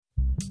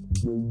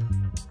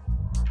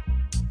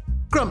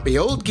Grumpy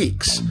Old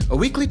Geeks, a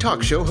weekly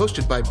talk show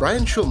hosted by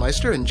Brian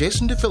Schulmeister and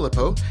Jason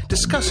DeFilippo,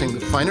 discussing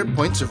the finer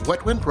points of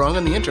what went wrong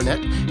on the internet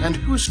and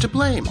who's to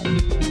blame.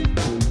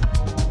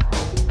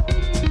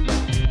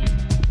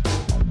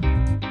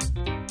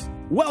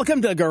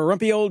 Welcome to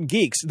Grumpy Old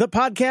Geeks, the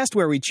podcast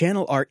where we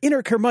channel our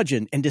inner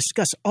curmudgeon and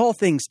discuss all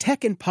things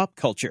tech and pop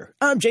culture.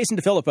 I'm Jason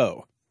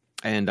DeFilippo.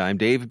 And I'm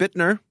Dave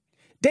Bittner.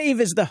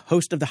 Dave is the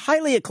host of the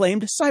highly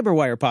acclaimed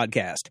Cyberwire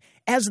podcast.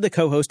 As the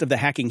co-host of the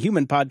Hacking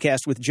Human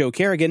podcast with Joe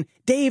Kerrigan,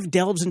 Dave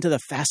delves into the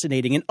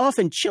fascinating and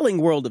often chilling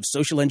world of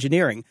social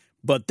engineering.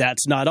 But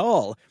that's not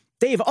all.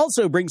 Dave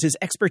also brings his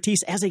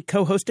expertise as a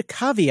co-host to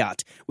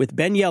Caveat with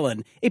Ben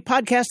Yellen, a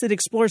podcast that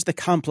explores the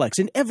complex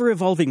and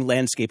ever-evolving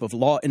landscape of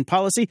law and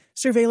policy,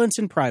 surveillance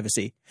and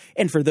privacy.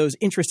 And for those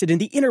interested in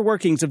the inner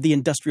workings of the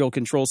industrial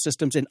control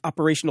systems and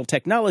operational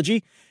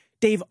technology,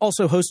 Dave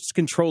also hosts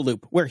Control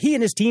Loop, where he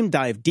and his team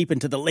dive deep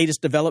into the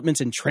latest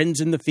developments and trends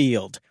in the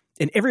field.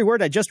 And every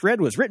word I just read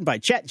was written by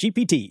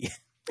ChatGPT.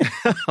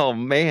 Oh,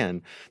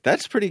 man.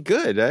 That's pretty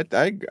good.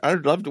 I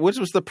loved what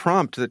was the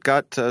prompt that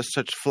got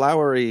such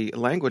flowery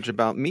language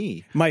about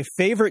me? My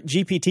favorite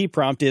GPT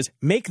prompt is,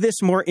 make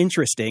this more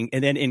interesting,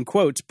 and then in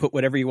quotes, put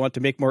whatever you want to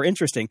make more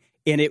interesting.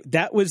 And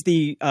that was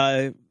the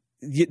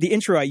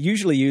intro I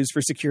usually use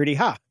for Security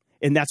Ha.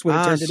 And that's what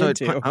it turned it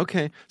into.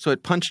 Okay. So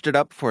it punched it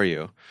up for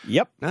you.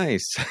 Yep.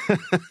 Nice.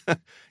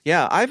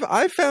 Yeah.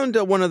 I've found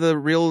one of the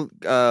real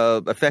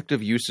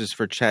effective uses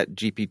for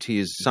ChatGPT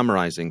is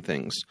summarizing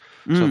things.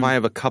 So if I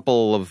have a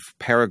couple of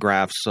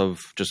paragraphs of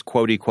just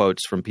quotey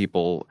quotes from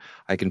people,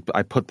 I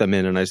put them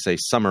in and I say,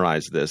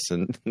 summarize this.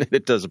 And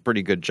it does a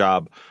pretty good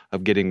job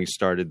of getting me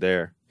started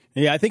there.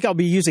 Yeah, I think I'll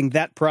be using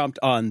that prompt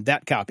on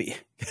that copy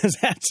because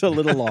that's a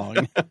little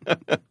long.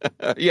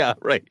 Yeah,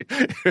 right.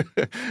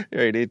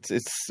 Right. It's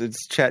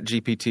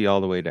ChatGPT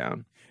all the way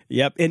down.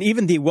 Yep. And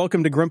even the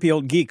Welcome to Grumpy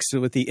Old Geeks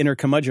with the inner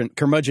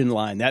curmudgeon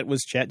line, that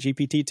was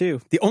ChatGPT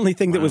too. The only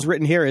thing that was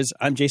written here is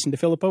I'm Jason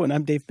DeFilippo and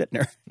I'm Dave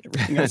Bittner.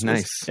 Everything else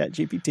nice. was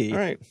ChatGPT. All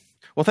right.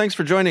 Well, thanks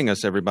for joining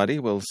us, everybody.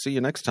 We'll see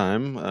you next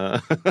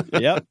time.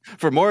 Yep.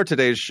 For more of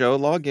today's show,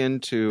 log in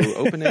to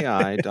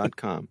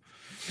openai.com.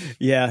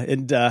 Yeah,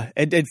 and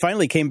it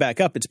finally came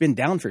back up. It's been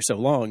down for so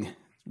long.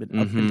 It's been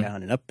up and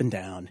down and up and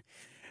down.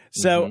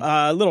 So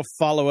a little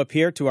follow-up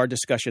here to our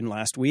discussion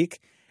last week.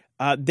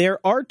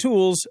 There are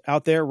tools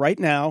out there right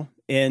now,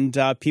 and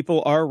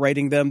people are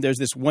writing them. There's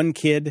this one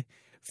kid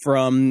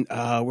from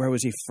where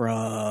was he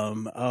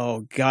from?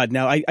 Oh, God.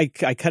 Now, I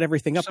cut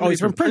everything up. Somebody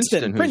he's from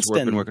Princeton. Who's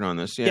been working on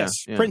this. Yeah, yes,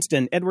 yeah.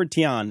 Princeton. Edward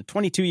Tian,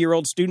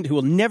 22-year-old student who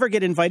will never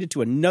get invited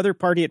to another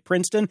party at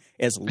Princeton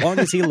as long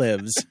as he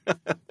lives.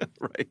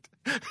 Right.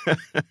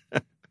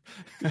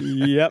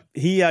 Yep.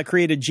 He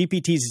created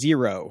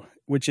GPT-0,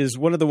 which is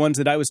one of the ones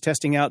that I was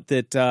testing out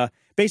that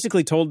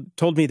basically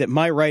told me that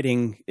my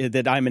writing,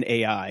 that I'm an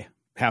AI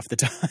half the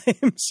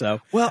time. So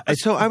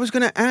I was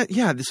going to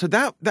add, so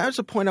that's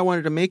a point I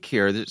wanted to make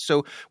here.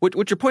 So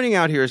what you're pointing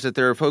out here is that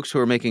there are folks who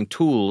are making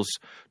tools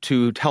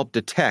to help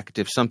detect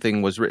if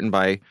something was written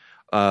by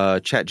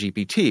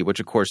ChatGPT, which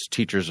of course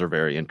teachers are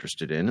very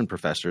interested in and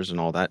professors and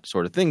all that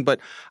sort of thing. But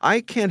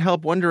I can't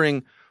help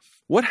wondering,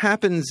 what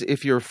happens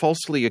if you're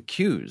falsely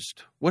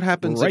accused? What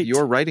happens if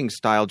your writing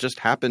style just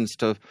happens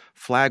to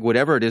flag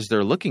whatever it is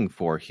they're looking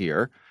for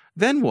here?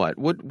 Then what?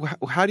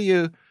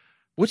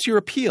 What's your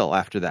appeal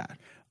after that?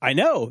 I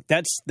know.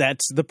 That's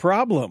the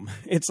problem.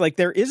 It's like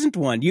there isn't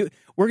one.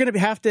 We're going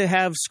to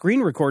have screen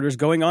recorders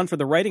going on for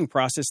the writing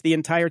process the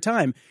entire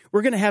time.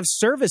 We're going to have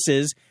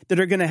services that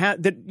you're going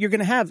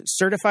to have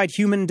certified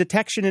human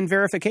detection and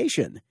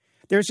verification.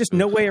 There's just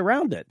no way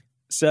around it.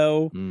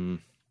 So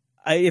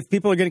if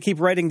people are going to keep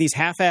writing these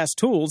half-ass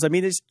tools, I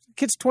mean, this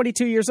kid's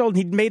 22 years old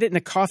and he made it in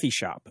a coffee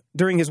shop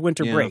during his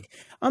winter break.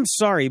 I'm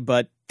sorry,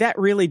 but that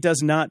really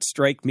does not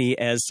strike me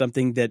as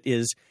something that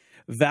is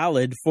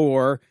valid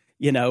for,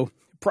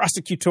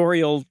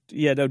 prosecutorial,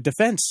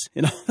 defense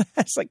and all that.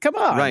 It's like, come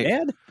on,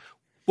 man.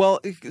 Well,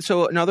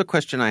 so another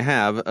question I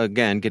have,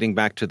 again, getting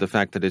back to the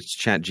fact that it's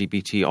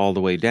ChatGPT all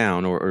the way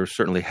down or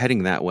certainly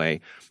heading that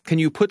way, can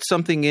you put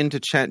something into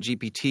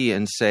ChatGPT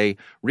and say,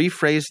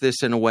 rephrase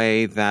this in a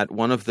way that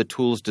one of the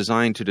tools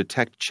designed to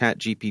detect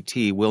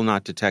ChatGPT will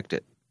not detect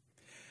it?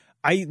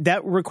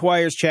 That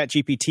requires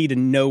ChatGPT to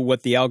know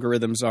what the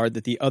algorithms are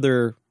that the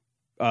other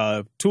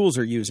tools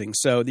are using.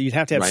 So you'd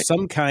have to have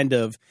some kind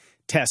of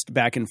test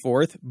back and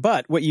forth.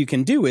 But what you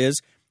can do is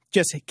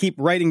just keep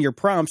writing your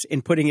prompts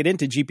and putting it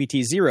into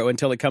GPT-0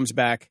 until it comes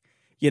back,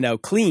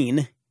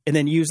 clean, and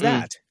then use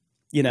that,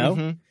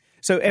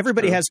 So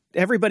everybody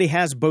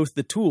has both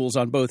the tools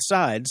on both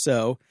sides.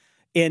 So,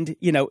 and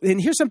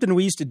here's something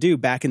we used to do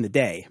back in the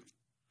day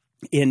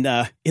in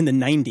the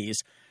 90s.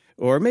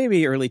 Or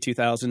maybe early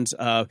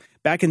 2000s,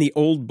 back in the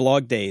old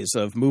blog days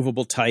of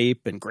movable type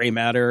and gray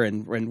matter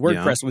and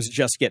WordPress was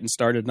just getting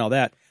started and all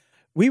that,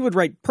 we would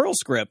write Perl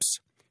scripts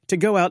to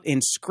go out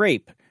and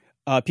scrape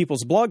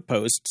people's blog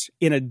posts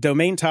in a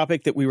domain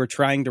topic that we were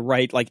trying to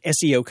write like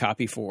SEO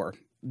copy for.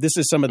 This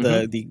is some of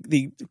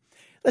the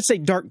let's say,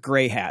 dark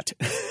gray hat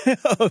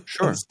of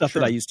stuff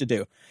that I used to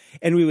do.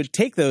 And we would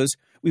take those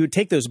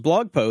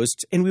blog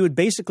posts and we would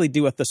basically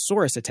do a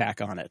thesaurus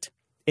attack on it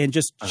and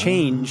just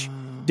change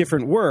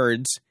different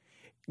words.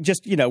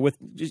 Just,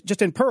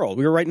 just in Perl.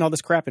 We were writing all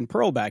this crap in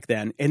Perl back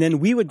then. And then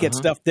we would get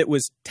stuff that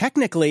was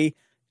technically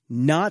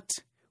not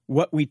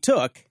what we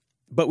took,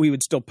 but we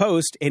would still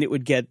post, and it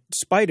would get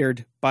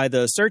spidered by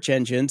the search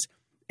engines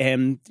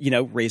and,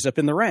 raise up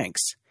in the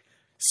ranks.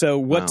 So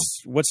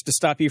what's to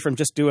stop you from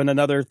just doing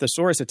another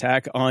thesaurus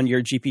attack on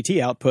your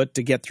GPT output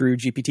to get through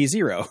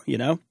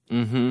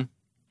GPT-0,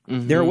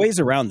 There are ways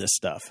around this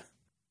stuff.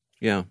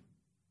 Yeah.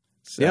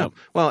 So. Yeah.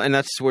 Well, and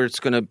that's where it's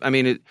going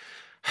to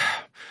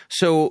 –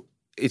 so –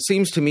 it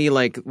seems to me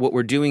like what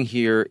we're doing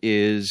here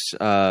is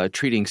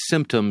treating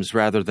symptoms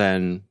rather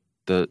than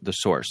the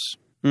source,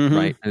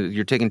 right?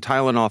 You're taking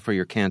Tylenol for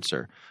your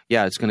cancer.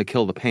 Yeah, it's going to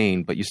kill the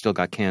pain, but you still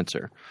got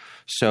cancer.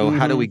 So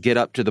how do we get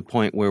up to the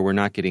point where we're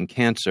not getting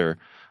cancer?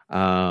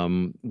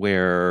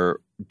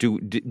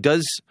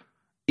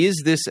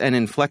 Is this an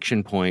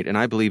inflection point? And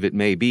I believe it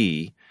may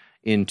be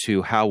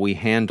into how we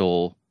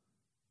handle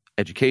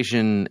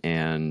education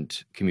and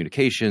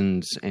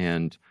communications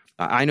and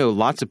I know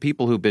lots of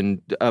people who've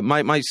been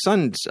my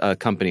son's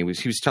company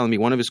he was telling me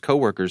one of his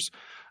coworkers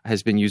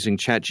has been using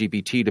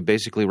ChatGPT to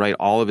basically write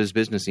all of his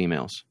business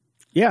emails.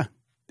 Yeah.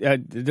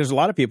 There's a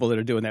lot of people that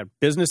are doing that.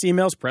 Business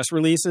emails, press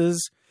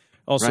releases,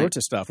 all sorts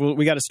of stuff. Well,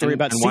 we got a story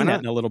about CNET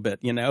in a little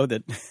bit,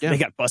 that they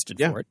got busted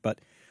for it. But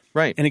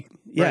and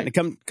it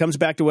comes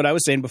back to what I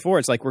was saying before.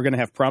 It's like we're going to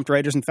have prompt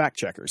writers and fact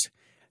checkers.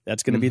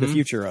 That's going to be the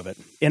future of it.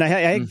 And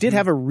I did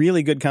have a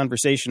really good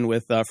conversation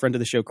with a friend of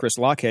the show, Chris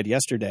Lockhead,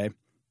 yesterday.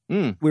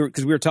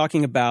 Because we were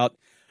talking about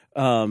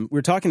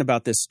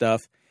this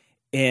stuff,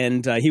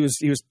 and he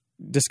was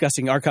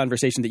discussing our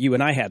conversation that you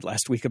and I had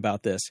last week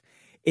about this,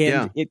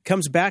 and it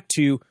comes back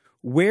to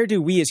where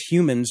do we as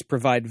humans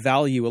provide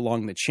value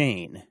along the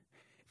chain,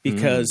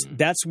 because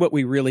that's what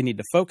we really need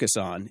to focus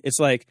on. It's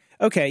like,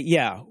 okay,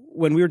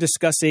 when we were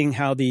discussing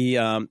how the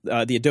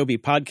Adobe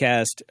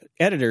podcast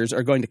editors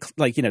are going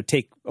to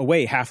take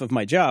away half of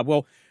my job,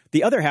 well,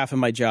 the other half of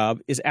my job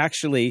is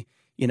actually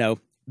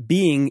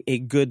being a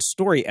good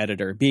story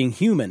editor, being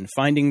human,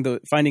 finding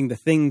the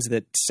things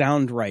that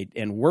sound right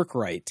and work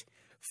right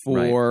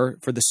for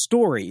the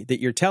story that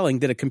you're telling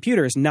that a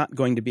computer is not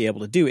going to be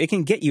able to do. It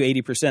can get you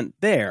 80%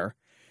 there,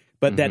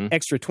 but that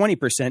extra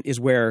 20% is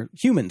where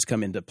humans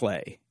come into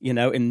play,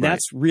 and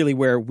that's really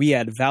where we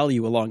add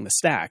value along the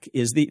stack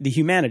is the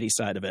humanity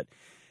side of it.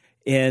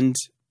 And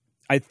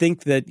I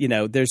think that,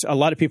 there's a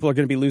lot of people are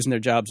going to be losing their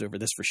jobs over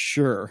this for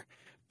sure.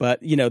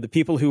 But, the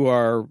people who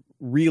are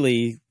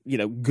really,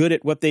 good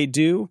at what they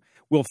do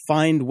will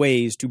find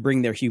ways to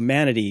bring their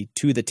humanity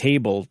to the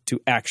table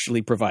to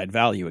actually provide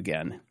value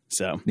again.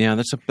 So yeah,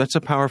 that's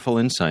a powerful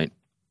insight.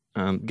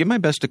 Give my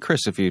best to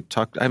Chris if you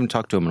talk. I haven't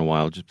talked to him in a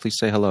while. Just please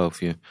say hello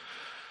if you.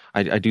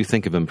 I do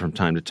think of him from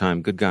time to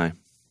time. Good guy.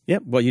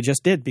 Yep. Well, you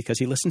just did because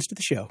he listens to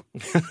the show.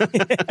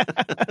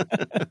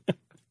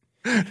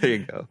 There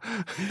you go.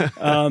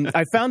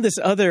 I found this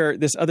other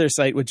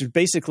site, which is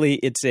basically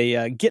it's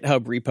a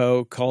GitHub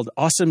repo called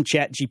Awesome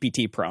Chat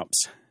GPT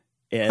Prompts,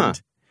 and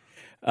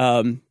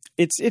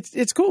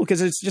it's cool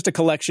because it's just a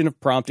collection of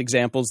prompt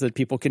examples that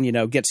people can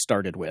get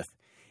started with,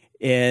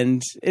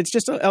 and it's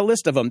just a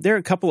list of them. There are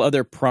a couple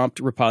other prompt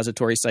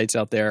repository sites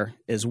out there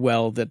as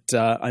well that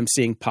I'm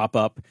seeing pop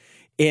up,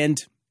 and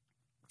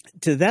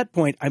to that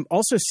point, I'm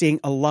also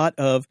seeing a lot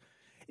of.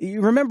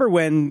 You remember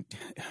when,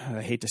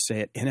 I hate to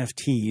say it,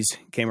 NFTs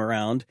came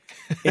around,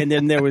 and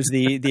then there was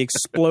the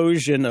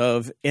explosion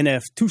of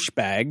NF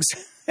douchebags,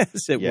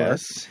 as it were.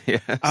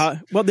 Yes.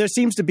 Well, there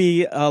seems to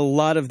be a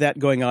lot of that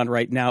going on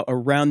right now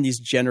around these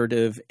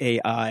generative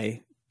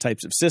AI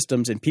types of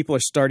systems, and people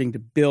are starting to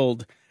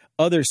build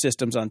other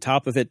systems on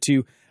top of it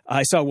too.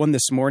 I saw one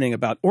this morning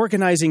about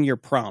organizing your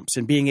prompts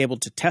and being able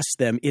to test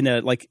them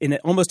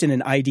almost in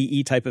an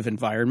IDE type of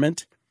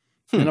environment.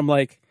 And I'm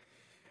like,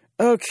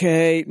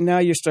 okay, now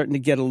you're starting to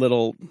get a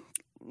little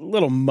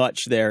much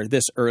there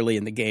this early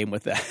in the game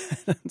with that.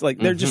 Like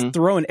they're just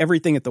throwing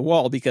everything at the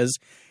wall because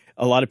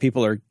a lot of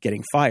people are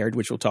getting fired,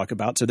 which we'll talk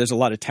about. So there's a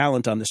lot of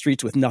talent on the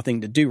streets with nothing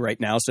to do right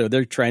now. So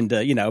they're trying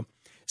to,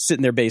 sit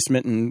in their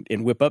basement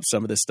and whip up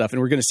some of this stuff. And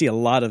we're going to see a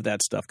lot of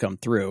that stuff come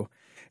through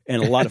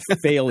and a lot of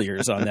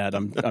failures on that,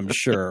 I'm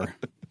sure.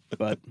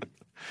 But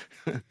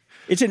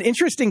it's an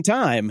interesting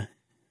time.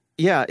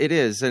 Yeah, it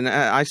is. And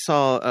I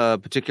saw a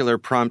particular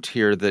prompt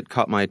here that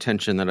caught my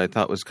attention that I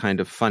thought was kind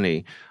of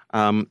funny.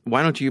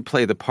 Why don't you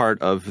play the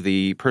part of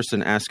the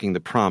person asking the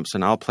prompts,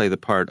 and I'll play the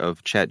part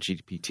of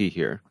ChatGPT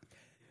here.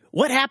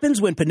 What happens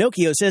when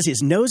Pinocchio says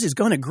his nose is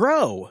going to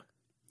grow?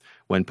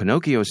 When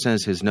Pinocchio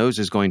says his nose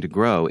is going to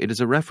grow, it is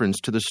a reference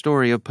to the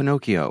story of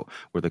Pinocchio,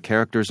 where the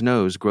character's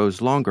nose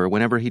grows longer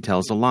whenever he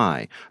tells a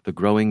lie. The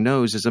growing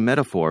nose is a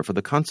metaphor for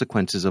the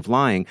consequences of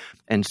lying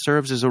and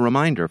serves as a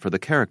reminder for the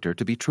character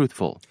to be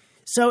truthful.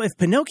 So if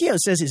Pinocchio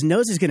says his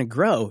nose is going to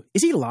grow,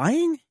 is he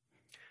lying?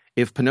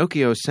 If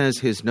Pinocchio says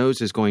his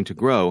nose is going to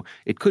grow,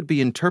 it could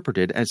be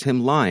interpreted as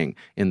him lying.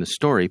 In the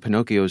story,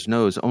 Pinocchio's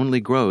nose only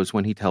grows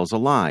when he tells a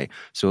lie.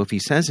 So if he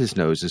says his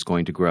nose is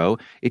going to grow,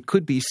 it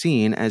could be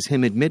seen as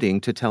him admitting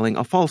to telling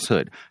a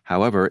falsehood.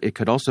 However, it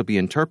could also be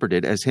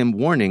interpreted as him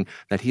warning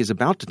that he is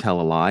about to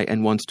tell a lie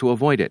and wants to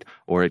avoid it.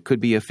 Or it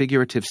could be a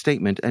figurative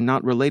statement and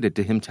not related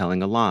to him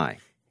telling a lie.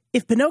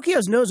 If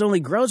Pinocchio's nose only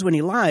grows when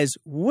he lies,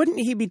 wouldn't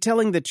he be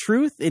telling the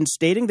truth in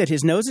stating that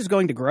his nose is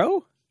going to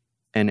grow?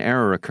 An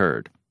error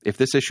occurred. If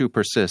this issue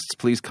persists,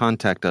 please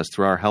contact us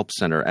through our help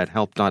center at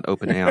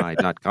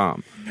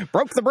help.openai.com.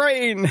 Broke the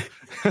brain!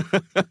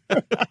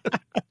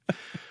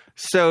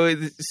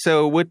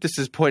 So what this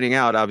is pointing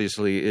out,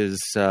 obviously, is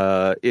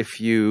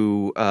if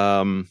you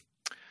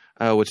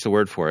what's the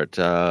word for it?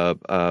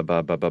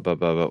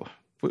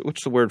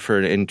 What's the word for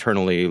an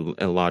internally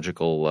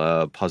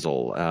illogical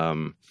puzzle?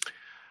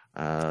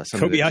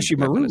 Kobayashi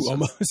Maru,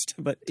 almost.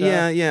 But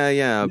yeah.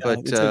 No,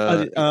 but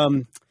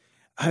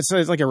so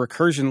it's like a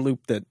recursion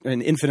loop,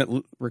 an infinite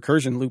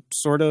recursion loop,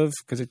 sort of,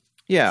 because it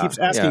keeps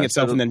asking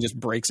itself and then just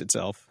breaks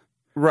itself.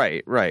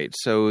 Right.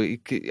 So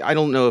I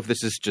don't know if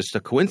this is just a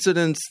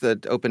coincidence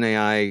that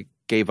OpenAI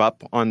gave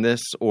up on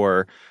this,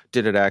 or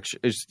did it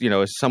actually,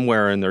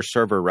 somewhere in their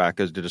server rack,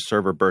 did a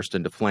server burst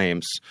into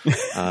flames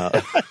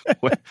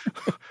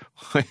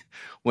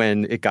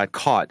when it got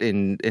caught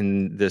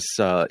in this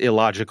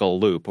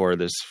illogical loop, or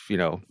this,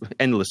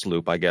 endless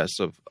loop, I guess,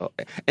 of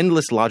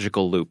endless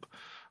logical loop.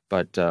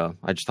 But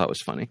I just thought it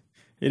was funny.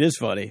 It is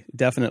funny,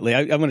 definitely.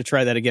 I'm going to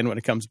try that again when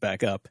it comes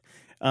back up.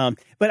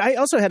 But I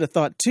also had a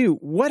thought, too.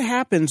 What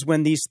happens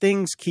when these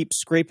things keep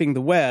scraping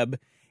the web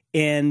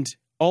and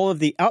all of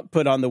the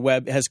output on the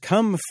web has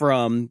come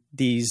from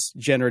these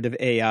generative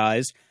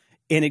AIs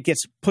and it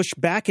gets pushed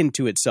back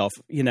into itself,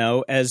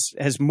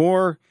 as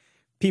more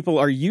people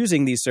are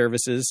using these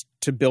services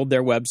to build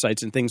their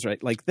websites and things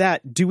like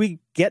that? Do we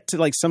get to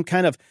like some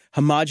kind of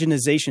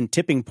homogenization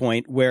tipping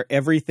point where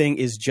everything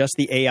is just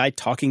the AI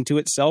talking to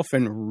itself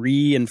and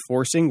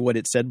reinforcing what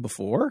it said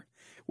before?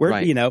 Where,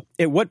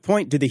 at what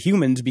point do the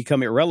humans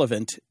become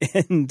irrelevant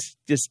and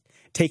just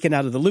taken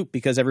out of the loop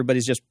because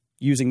everybody's just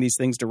using these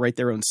things to write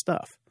their own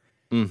stuff?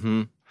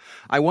 Mm-hmm.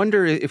 I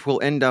wonder if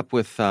we'll end up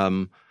with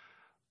an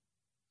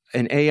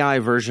AI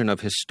version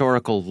of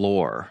historical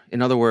lore.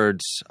 In other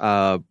words,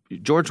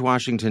 George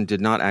Washington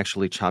did not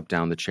actually chop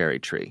down the cherry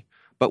tree,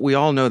 but we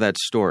all know that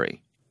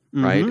story,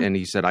 right? And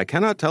he said, "I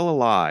cannot tell a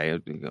lie,"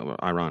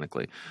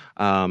 ironically.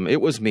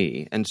 It was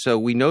me. And so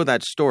we know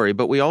that story,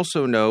 but we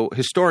also know,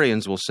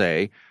 historians will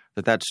say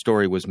that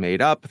story was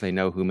made up. They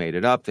know who made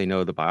it up. They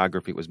know the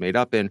biography it was made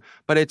up in.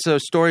 But it's a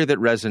story that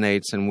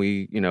resonates, and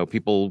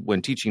people,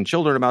 when teaching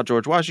children about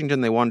George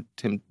Washington, they want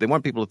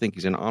people to think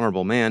he's an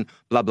honorable man,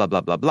 blah, blah,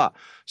 blah, blah, blah.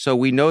 So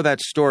we know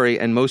that story,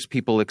 and most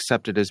people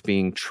accept it as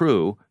being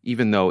true,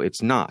 even though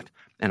it's not.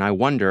 And I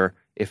wonder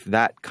if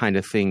that kind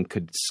of thing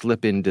could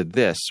slip into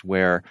this,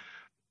 where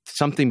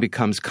something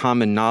becomes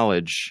common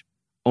knowledge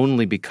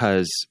only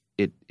because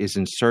it is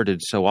inserted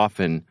so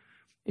often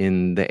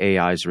in the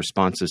AI's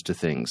responses to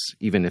things,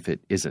 even if it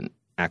isn't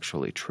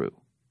actually true.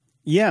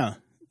 Yeah.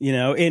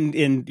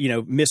 And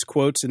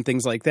misquotes and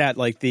things like that,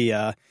 like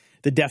the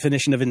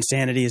definition of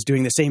insanity is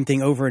doing the same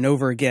thing over and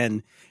over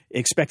again,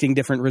 expecting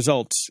different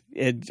results,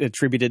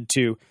 attributed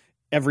to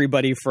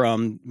everybody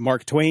from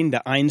Mark Twain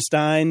to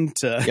Einstein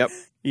to,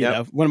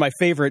 one of my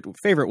favorite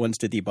ones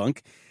to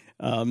debunk.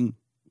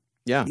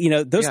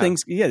 Those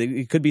things,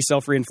 it could be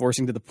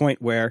self-reinforcing to the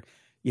point where,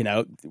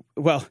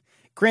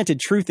 granted,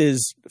 truth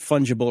is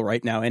fungible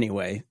right now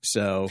anyway,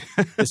 so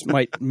this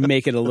might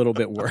make it a little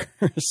bit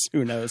worse.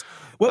 Who knows?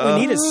 What we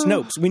need is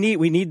Snopes. We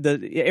need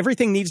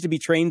everything needs to be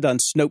trained on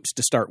Snopes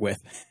to start with,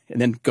 and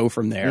then go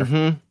from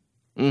there.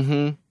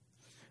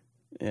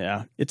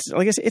 Yeah, it's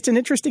like I said, it's an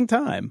interesting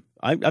time.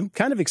 I'm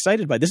kind of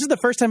excited by it. This is the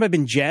first time I've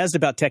been jazzed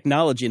about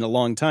technology in a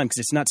long time, because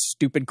it's not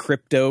stupid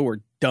crypto or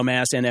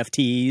dumbass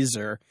NFTs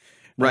or.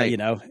 Right.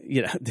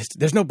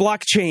 There's no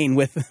blockchain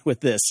with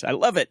this. I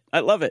love it.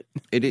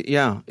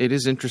 It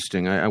is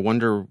interesting. I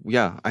wonder.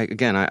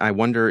 I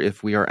wonder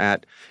if we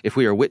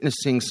are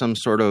witnessing some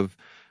sort of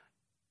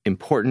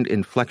important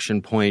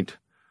inflection point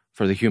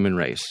for the human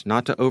race.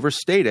 Not to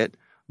overstate it,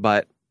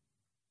 but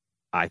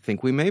I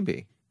think we may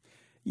be.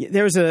 Yeah,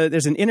 there's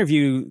an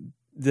interview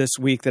this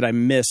week that I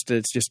missed.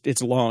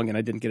 It's long, and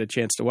I didn't get a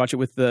chance to watch it,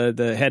 with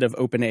the head of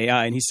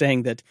OpenAI, and he's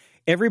saying that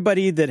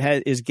everybody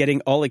that is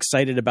getting all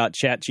excited about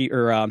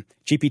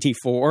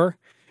GPT-4,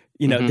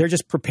 they're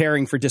just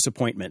preparing for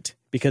disappointment,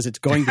 because it's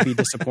going to be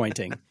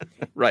disappointing.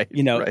 Right.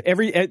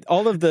 Right.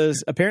 All of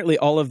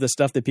the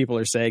stuff that people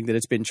are saying that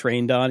it's been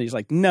trained on, he's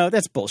like, no,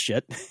 that's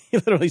bullshit. He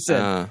literally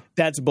said,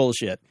 that's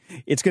bullshit.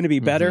 It's going to be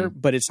better,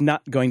 but it's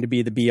not going to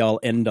be the be all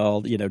end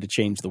all, to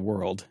change the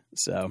world.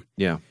 So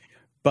yeah.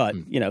 But,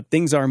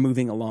 things are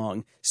moving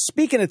along.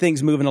 Speaking of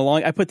things moving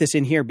along, I put this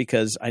in here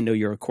because I know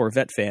you're a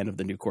Corvette fan of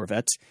the new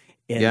Corvettes.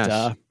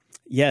 And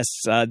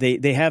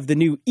they have the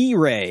new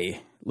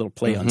E-Ray, little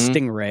play on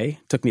Stingray.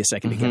 Took me a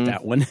second to get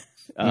that one.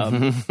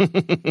 I'm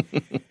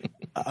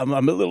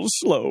a little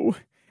slow.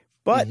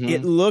 But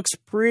it looks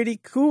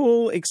pretty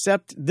cool,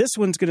 except this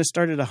one's going to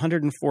start at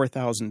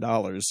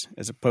 $104,000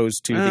 as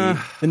opposed to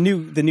the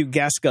new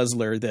gas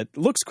guzzler that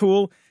looks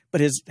cool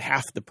but is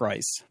half the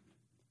price.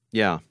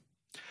 Yeah.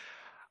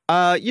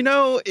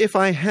 If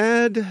I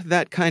had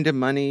that kind of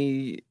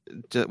money,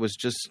 that was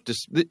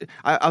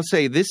I'll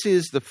say this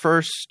is the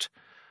first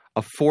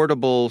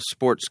affordable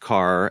sports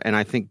car, and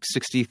I think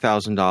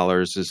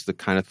 $60,000 is the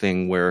kind of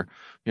thing where,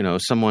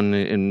 someone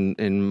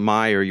in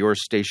my or your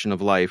station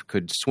of life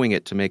could swing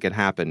it to make it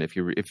happen. If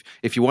you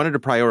wanted to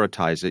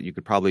prioritize it, you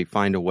could probably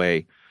find a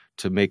way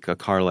to make a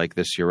car like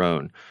this your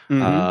own.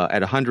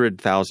 At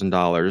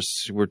 $100,000,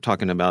 we're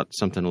talking about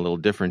something a little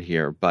different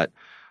here, but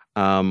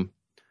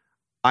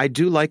I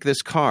do like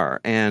this car,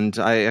 and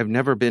I have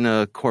never been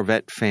a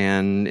Corvette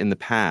fan in the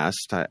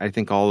past. I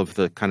think all of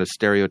the kind of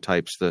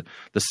stereotypes, the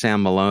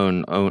Sam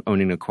Malone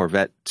owning a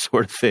Corvette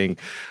sort of thing,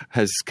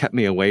 has kept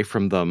me away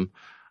from them.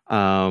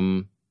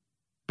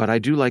 But I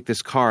do like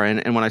this car,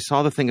 and when I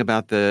saw the thing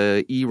about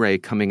the E-Ray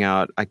coming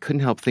out, I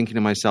couldn't help thinking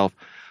to myself,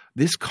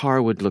 this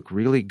car would look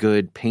really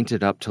good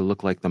painted up to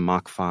look like the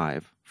Mach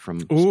 5 from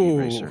Speed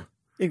Racer.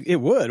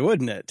 It would,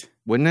 wouldn't it?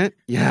 Wouldn't it?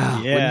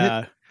 Yeah. Yeah.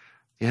 Wouldn't it?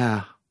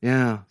 Yeah.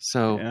 Yeah.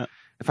 So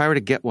if I were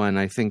to get one,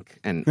 I think,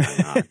 and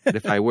but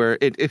if I were,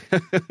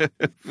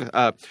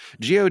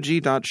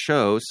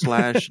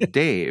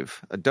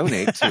 GOG.show/Dave,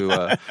 donate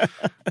to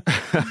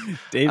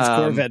Dave's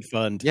Corvette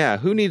Fund. Yeah.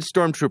 Who needs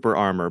Stormtrooper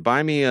armor?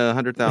 Buy me a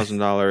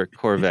 $100,000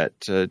 Corvette.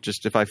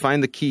 Just if I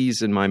find the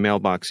keys in my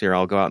mailbox here,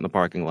 I'll go out in the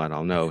parking lot.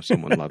 I'll know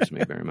someone loves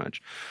me very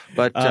much.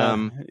 But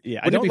wouldn't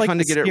it be fun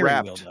to get it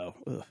wrapped?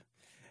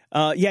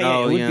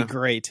 It would be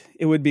great.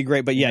 It would be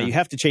great. But you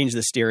have to change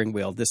the steering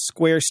wheel. The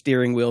square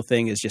steering wheel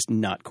thing is just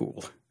not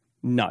cool.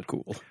 Not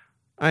cool.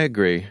 I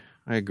agree.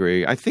 I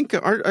think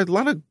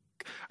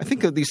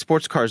of these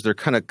sports cars, they're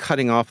kind of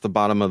cutting off the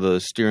bottom of the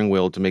steering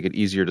wheel to make it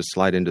easier to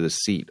slide into the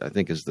seat, I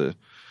think is the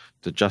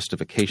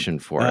justification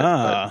for it.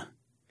 But,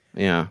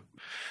 yeah.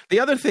 The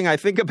other thing I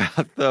think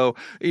about, though,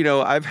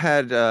 I've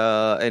had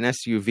an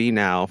SUV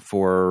now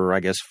for, I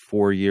guess,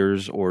 4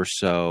 years or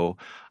so.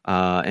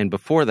 And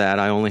before that,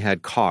 I only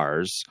had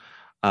cars.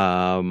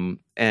 And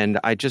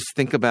I just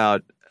think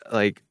about,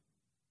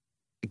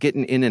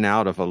 getting in and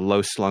out of a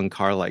low-slung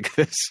car like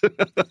this.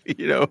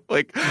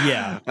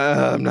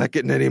 I'm not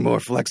getting any more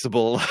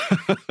flexible.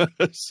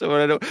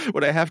 So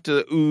when I have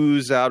to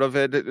ooze out of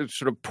it,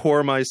 sort of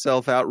pour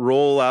myself out,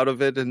 roll out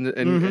of it,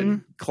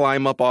 and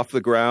climb up off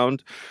the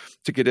ground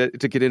to get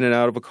in and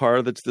out of a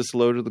car that's this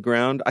low to the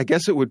ground, I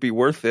guess it would be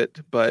worth it,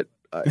 but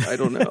I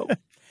don't know.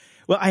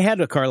 Well, I had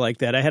a car like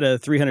that. I had a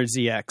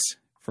 300ZX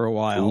for a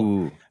while.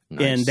 Ooh,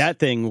 nice. And that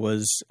thing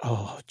was,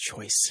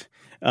 choice.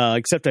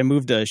 Except I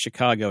moved to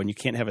Chicago, and you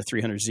can't have a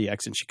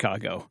 300ZX in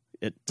Chicago.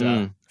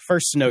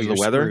 First snow, you're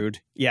screwed.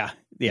 Yeah.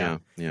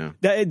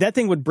 That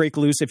thing would break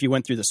loose if you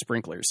went through the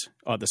sprinklers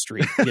on the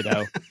street,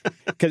 Because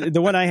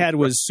the one I had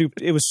was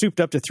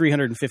souped up to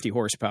 350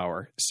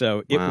 horsepower.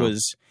 So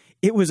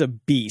it was a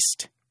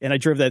beast. And I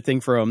drove that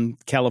thing from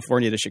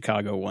California to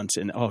Chicago once,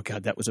 and oh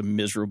god, that was a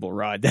miserable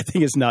ride. That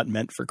thing is not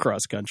meant for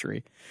cross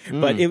country.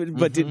 But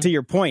to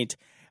your point,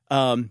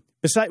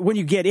 besides, when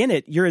you get in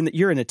it, you're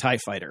in a TIE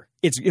fighter.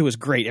 It was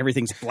great.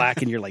 Everything's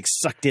black, and you're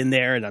sucked in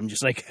there. And I'm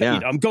just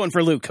I'm going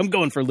for Luke.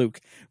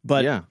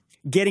 But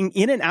getting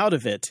in and out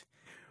of it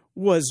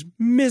was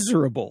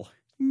miserable.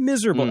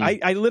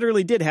 I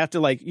literally did have to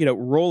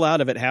roll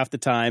out of it half the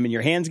time, and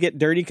your hands get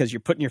dirty because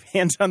you're putting your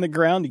hands on the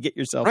ground to get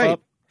yourself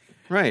up.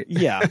 Right.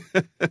 Yeah.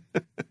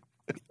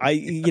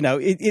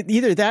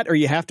 Either that or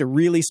you have to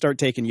really start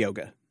taking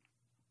yoga.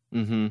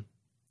 Mm-hmm.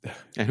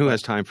 And who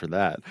has time for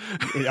that?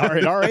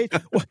 All right.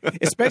 Well,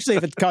 especially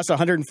if it costs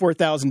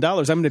 $104,000,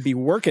 I'm going to be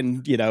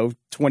working,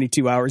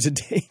 22 hours a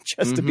day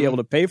just to be able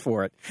to pay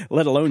for it,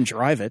 let alone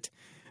drive it.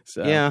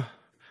 So. Yeah.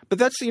 But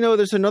that's,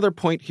 there's another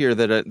point here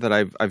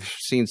that I've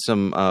seen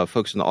some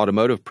folks in the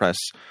automotive press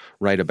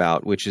write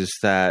about, which is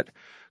that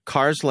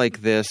cars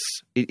like this,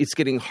 it's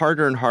getting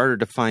harder and harder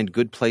to find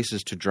good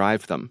places to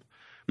drive them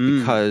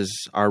because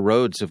our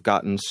roads have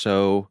gotten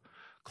so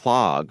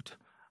clogged.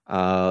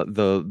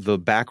 The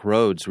back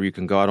roads where you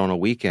can go out on a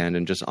weekend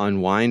and just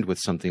unwind with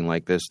something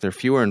like this, they're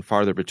fewer and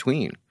farther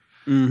between.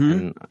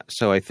 And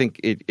so I think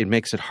it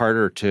makes it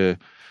harder to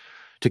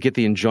get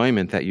the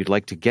enjoyment that you'd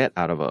like to get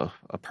out of a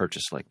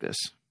purchase like this.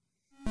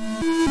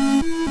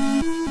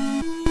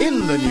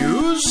 In the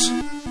news...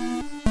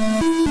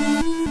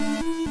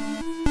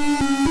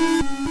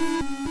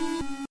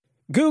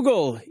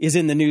 Google is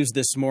in the news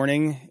this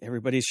morning.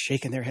 Everybody's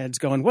shaking their heads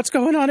going, what's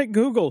going on at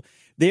Google?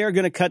 They are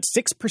going to cut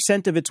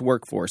 6% of its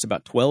workforce,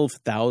 about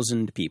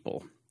 12,000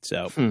 people.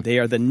 So they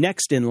are the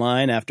next in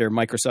line after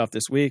Microsoft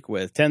this week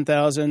with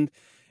 10,000,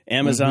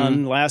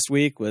 Amazon last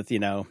week with,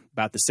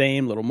 about the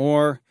same, a little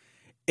more.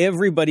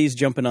 Everybody's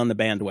jumping on the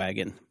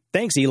bandwagon.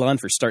 Thanks, Elon,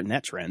 for starting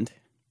that trend.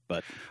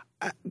 But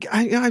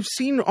I've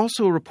seen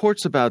also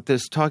reports about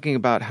this talking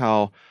about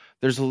how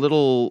there's a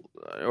little,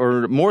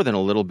 or more than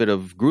a little bit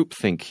of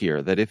groupthink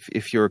here, that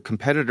if your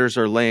competitors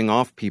are laying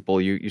off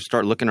people, you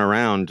start looking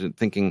around and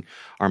thinking,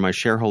 are my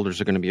shareholders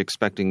are going to be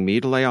expecting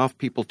me to lay off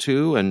people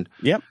too? And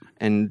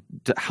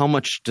how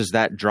much does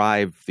that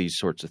drive these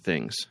sorts of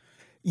things?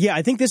 Yeah,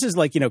 I think this is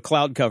like,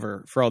 cloud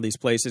cover for all these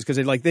places, because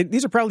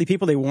these are probably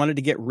people they wanted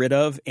to get rid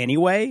of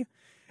anyway.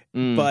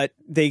 But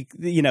they,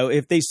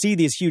 if they see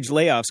these huge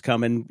layoffs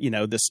coming,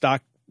 the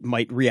stock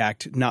might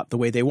react not the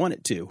way they want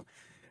it to.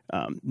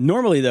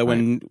 Normally, though,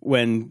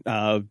 when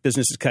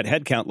businesses cut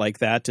headcount like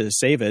that to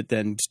save it,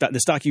 then the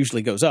stock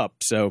usually goes up.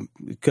 So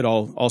it could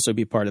also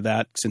be part of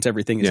that, since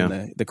everything is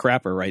in the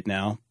crapper right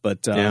now.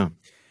 But the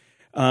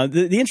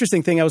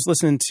interesting thing, I was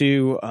listening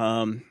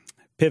to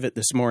Pivot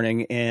this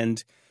morning,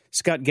 and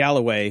Scott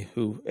Galloway,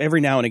 who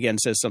every now and again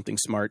says something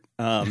smart,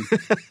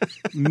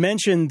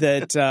 mentioned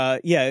that,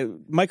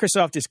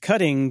 Microsoft is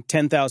cutting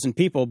 10,000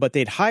 people, but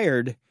they'd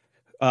hired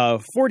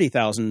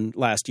 40,000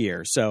 last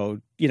year. So,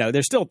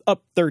 they're still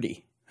up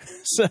 30.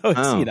 So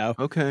it's,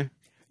 okay.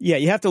 Yeah,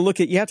 you have to look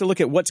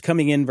at what's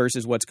coming in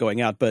versus what's going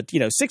out. But,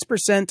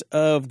 6%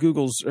 of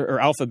Google's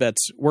or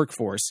Alphabet's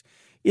workforce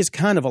is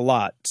kind of a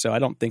lot. So I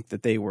don't think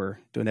that they were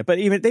doing that. But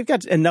even they've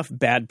got enough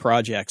bad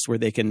projects where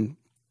they can,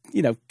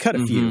 cut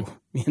a few,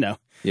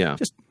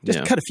 just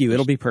cut a few.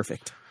 It'll be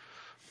perfect.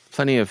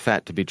 Plenty of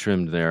fat to be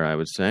trimmed there, I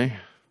would say.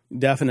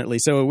 Definitely.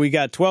 So we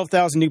got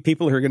 12,000 new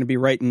people who are going to be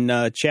writing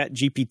Chat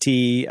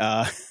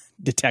GPT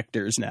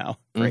detectors now.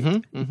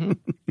 Great.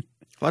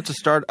 Lots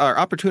of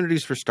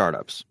opportunities for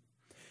startups.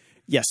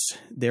 Yes,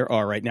 there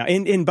are right now.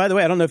 And by the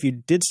way, I don't know if you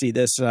did see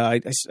this.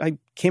 I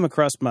came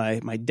across my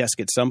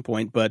desk at some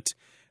point, but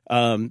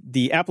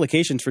the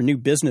applications for new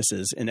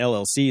businesses and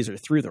LLCs are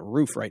through the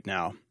roof right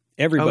now.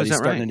 Everybody's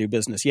starting a new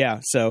business. Yeah.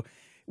 So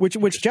which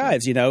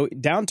jives,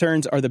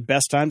 downturns are the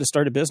best time to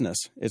start a business.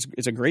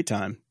 It's a great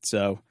time.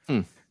 So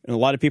and a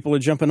lot of people are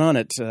jumping on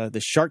it.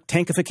 The Shark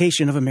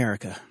Tankification of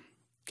America.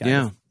 Kind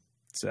of.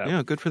 So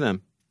yeah, good for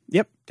them.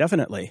 Yep,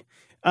 definitely.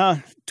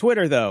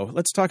 Twitter, though.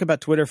 Let's talk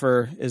about Twitter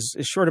for as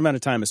short amount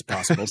of time as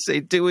possible.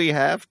 Say, do we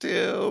have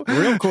to?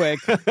 Real quick.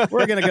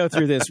 We're going to go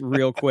through this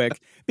real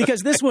quick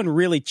because this one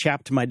really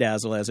chapped my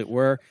dazzle, as it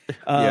were.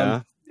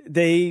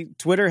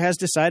 Twitter has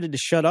decided to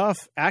shut off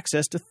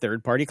access to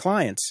third-party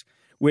clients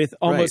with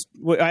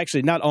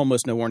not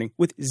almost no warning,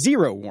 with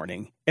zero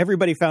warning.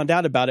 Everybody found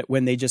out about it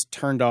when they just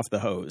turned off the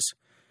hose,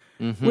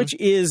 which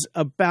is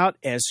about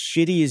as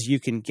shitty as you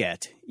can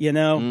get,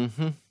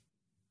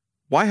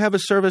 Why have a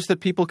service that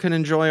people can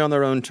enjoy on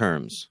their own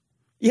terms?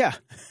 Yeah.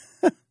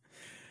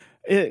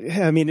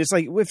 It's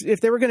like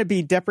if they were going to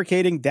be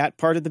deprecating that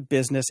part of the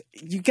business,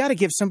 you got to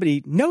give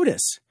somebody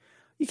notice.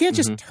 You can't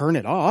just turn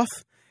it off.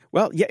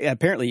 Well, yeah,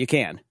 apparently you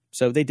can.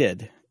 So they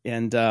did.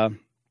 And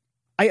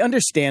I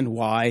understand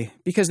why,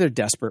 because they're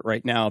desperate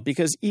right now,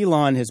 because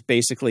Elon has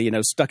basically,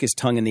 stuck his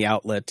tongue in the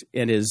outlet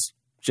and is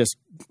just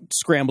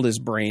scrambled his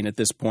brain at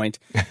this point.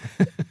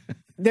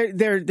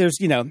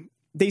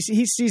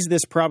 He sees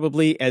this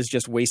probably as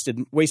just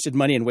wasted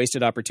money and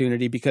wasted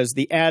opportunity because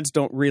the ads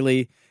don't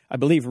really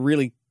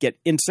get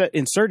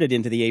inserted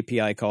into the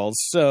API calls.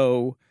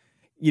 So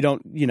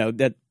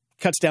that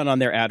cuts down on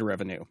their ad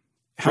revenue.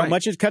 How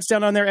much it cuts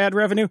down on their ad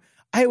revenue?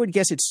 I would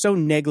guess it's so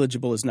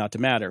negligible as not to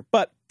matter.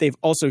 But they've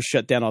also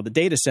shut down all the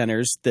data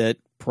centers that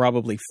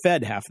probably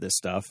fed half of this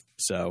stuff.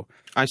 So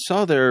I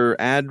saw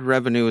their ad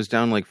revenue is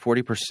down like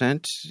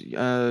 40%.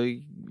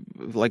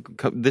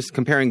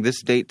 Comparing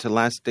this date to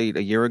last date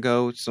a year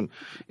ago,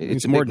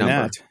 it's more than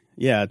that.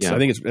 Yeah, I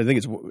think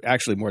it's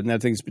actually more than that. I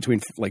think it's between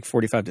like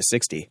 45 to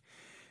 60.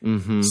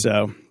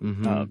 So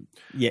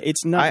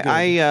it's not.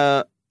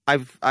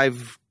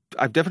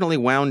 I've definitely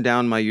wound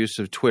down my use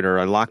of Twitter.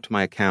 I locked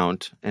my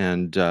account,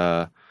 and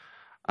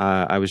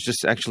I was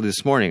just actually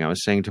this morning I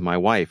was saying to my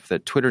wife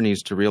that Twitter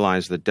needs to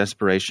realize that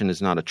desperation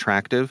is not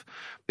attractive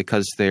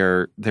because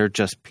they're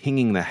just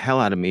pinging the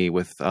hell out of me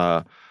with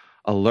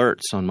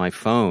alerts on my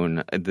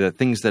phone, the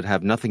things that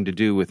have nothing to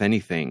do with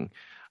anything.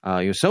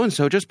 So and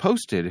so just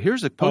posted.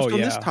 Here's a post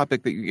on this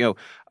topic that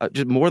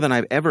just more than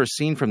I've ever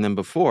seen from them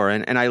before,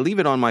 and I leave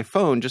it on my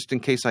phone just in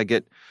case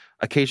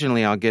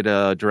occasionally I'll get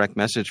a direct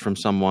message from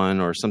someone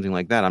or something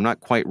like that. I'm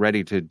not quite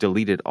ready to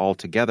delete it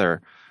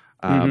altogether,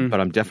 but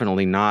I'm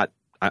definitely not.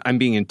 I'm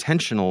being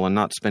intentional and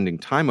not spending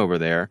time over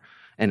there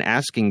and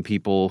asking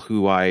people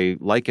who I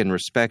like and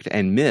respect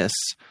and miss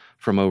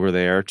from over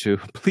there to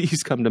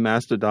please come to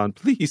Mastodon.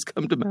 Please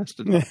come to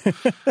Mastodon.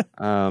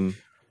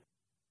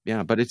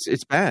 But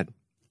it's bad.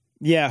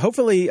 Yeah,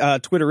 hopefully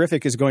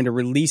Twitterrific is going to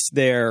release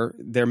their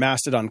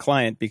Mastodon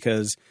client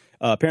because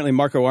apparently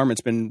Marco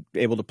Arment's been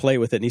able to play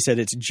with it, and he said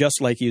it's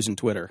just like using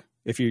Twitter.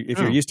 If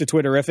you're used to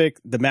Twitterrific,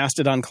 the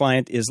Mastodon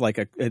client is like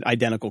an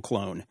identical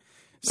clone.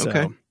 So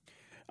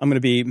I'm going to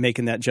be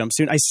making that jump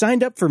soon. I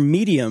signed up for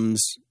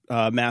Medium's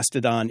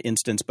Mastodon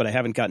instance, but I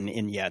haven't gotten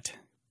in yet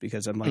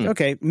because I'm like,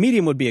 okay,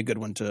 Medium would be a good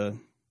one to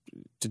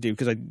do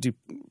because I do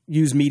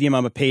use Medium.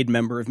 I'm a paid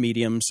member of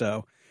Medium,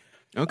 so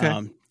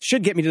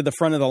should get me to the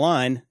front of the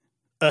line.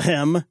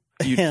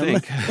 You'd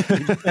think.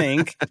 You'd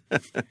think.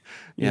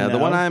 Yeah, the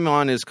one I'm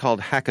on is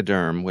called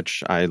Hackaderm,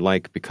 which I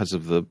like because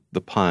of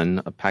the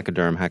pun, a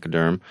pachyderm,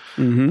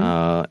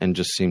 and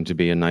just seemed to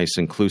be a nice,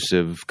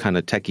 inclusive, kind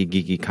of techie,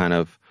 geeky kind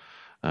of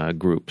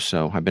group.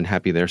 So I've been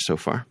happy there so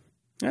far.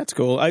 That's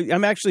cool.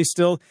 I'm actually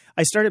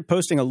I started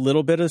posting a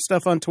little bit of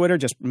stuff on Twitter,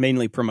 just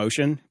mainly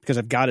promotion, because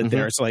I've got it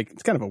there. It's like,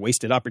 it's kind of a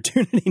wasted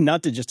opportunity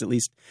not to just at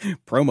least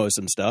promo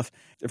some stuff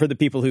for the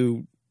people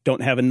who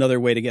don't have another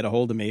way to get a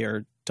hold of me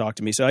or talk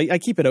to me. So I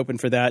keep it open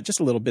for that, just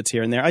a little bits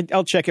here and there.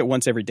 I'll check it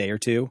once every day or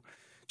two,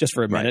 just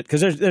for a minute,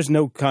 because there's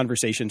no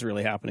conversations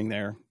really happening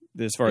there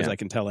as far as I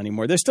can tell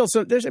anymore. There's still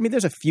there's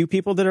a few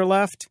people that are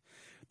left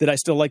that I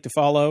still like to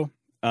follow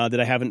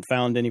that I haven't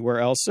found anywhere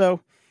else.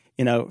 So,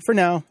 for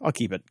now, I'll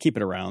keep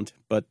it around.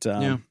 But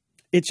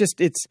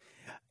it's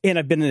and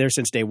I've been there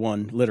since day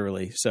one,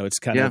 literally. So it's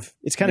kind of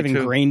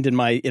ingrained in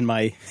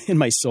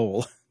my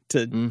soul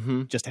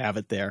to just have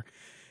it there.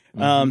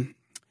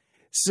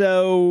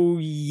 So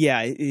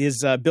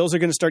his bills are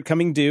going to start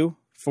coming due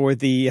for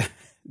the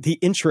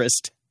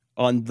interest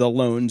on the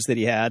loans that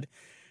he had,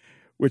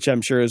 which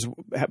I'm sure is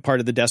part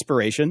of the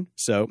desperation.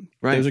 So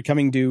those are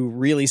coming due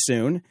really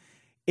soon.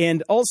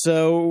 And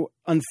also,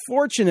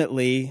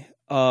 unfortunately,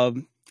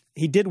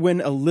 he did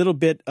win a little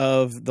bit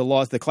of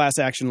the class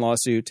action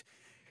lawsuit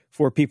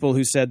for people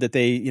who said that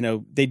they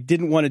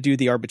didn't want to do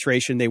the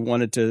arbitration. They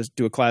wanted to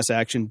do a class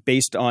action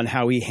based on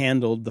how he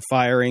handled the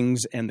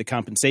firings and the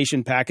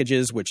compensation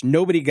packages, which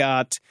nobody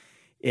got,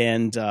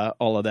 and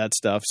all of that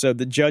stuff. So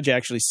the judge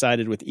actually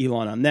sided with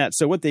Elon on that.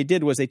 So what they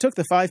did was they took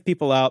the 5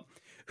 people out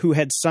who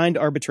had signed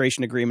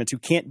arbitration agreements who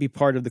can't be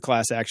part of the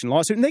class action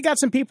lawsuit. And they got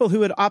some people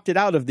who had opted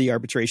out of the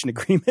arbitration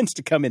agreements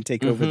to come and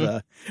take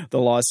over the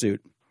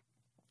lawsuit.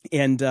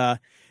 And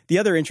the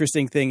other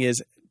interesting thing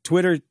is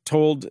Twitter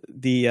told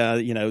the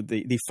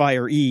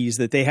firees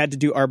that they had to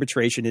do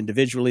arbitration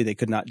individually. They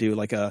could not do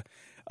like a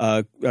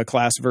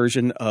class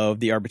version of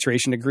the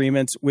arbitration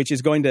agreements, which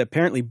is going to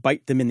apparently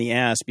bite them in the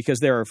ass because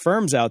there are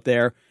firms out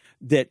there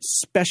that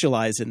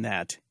specialize in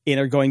that and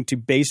are going to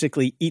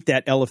basically eat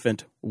that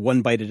elephant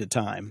one bite at a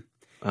time.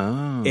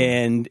 Oh.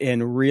 And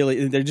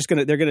really they're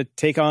going to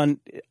take on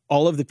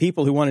all of the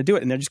people who want to do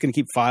it, and they're just going to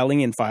keep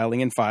filing and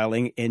filing and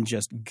filing and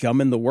just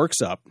gumming the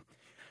works up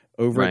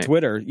over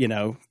Twitter,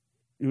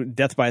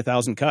 death by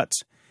 1,000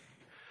 cuts.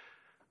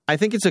 I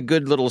think it's a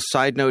good little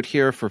side note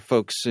here for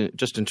folks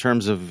just in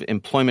terms of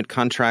employment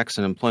contracts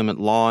and employment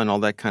law and all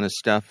that kind of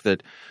stuff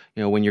that,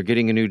 when you're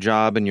getting a new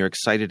job and you're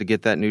excited to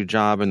get that new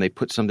job and they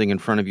put something in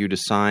front of you to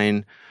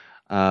sign,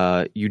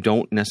 you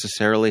don't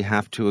necessarily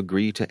have to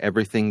agree to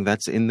everything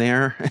that's in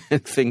there.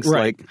 Things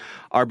like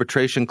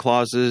arbitration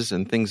clauses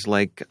and things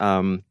like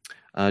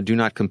do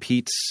not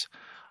competes.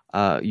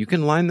 You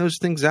can line those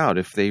things out.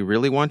 If they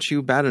really want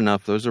you bad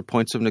enough, those are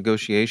points of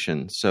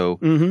negotiation. So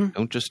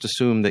don't just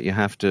assume that you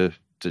have to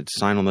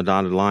sign on the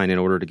dotted line in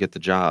order to get the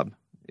job.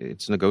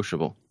 It's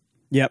negotiable.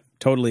 Yep,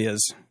 totally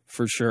is,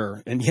 for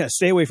sure. And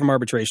stay away from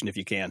arbitration if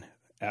you can.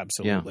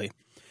 Absolutely.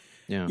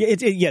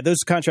 Yeah, those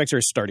contracts are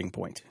a starting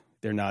point.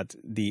 They're not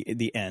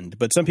the end.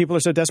 But some people are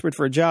so desperate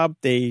for a job,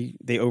 they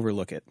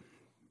overlook it.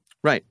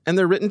 Right. And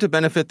they're written to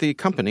benefit the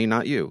company,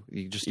 not you.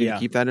 You just need to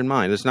keep that in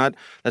mind. That's not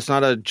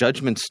a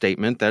judgment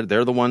statement. That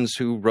they're the ones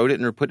who wrote it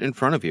and are put in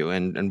front of you.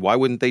 And why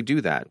wouldn't they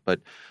do that?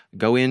 But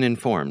go in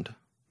informed.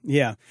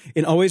 Yeah.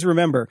 And always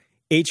remember,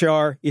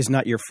 HR is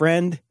not your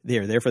friend.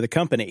 They're there for the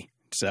company.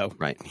 So,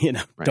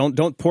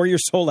 don't pour your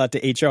soul out to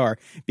HR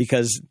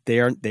because they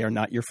are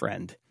not your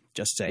friend.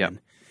 Just saying.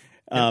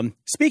 Yep.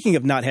 Speaking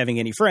of not having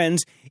any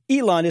friends,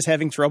 Elon is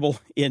having trouble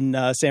in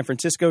San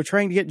Francisco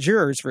trying to get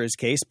jurors for his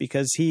case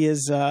because he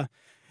is a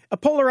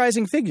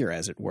polarizing figure,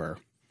 as it were.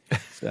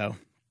 So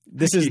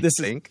this is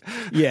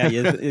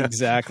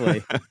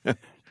exactly.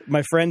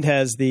 My friend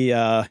has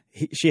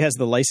she has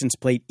the license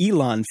plate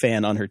Elon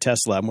fan on her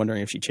Tesla. I'm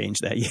wondering if she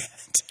changed that yet.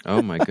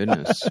 Oh my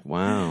goodness!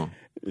 Wow.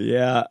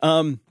 Yeah.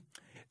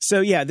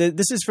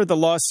 This is for the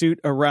lawsuit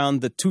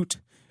around the Toot.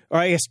 Or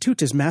I guess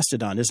Toot is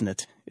Mastodon, isn't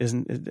it? Is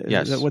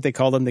that what they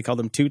call them? They call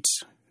them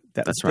Toots.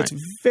 That's right. That's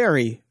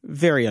very,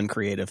 very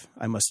uncreative,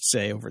 I must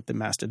say, over at the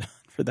Mastodon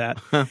for that.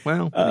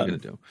 Well, what are you going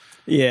to do?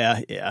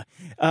 Yeah.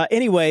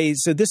 Anyway,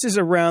 so this is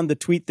around the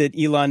tweet that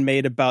Elon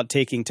made about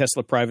taking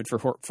Tesla private for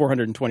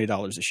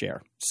 $420 a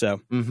share.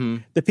 So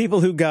the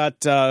people who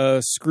got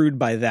screwed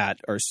by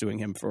that are suing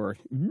him for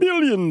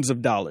billions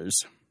of dollars,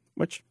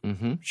 which,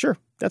 sure,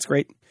 that's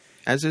great.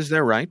 As is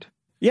their right.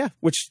 Yeah,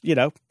 which,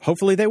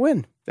 hopefully they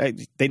win.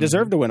 They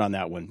deserve to win on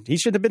that one. He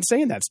should have been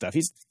saying that stuff.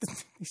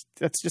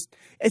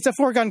 It's a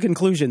foregone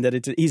conclusion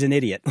that he's an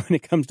idiot when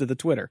it comes to the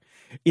Twitter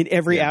in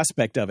every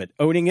aspect of it,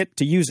 owning it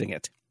to using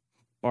it,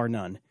 bar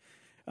none.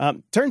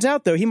 Turns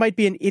out, though, he might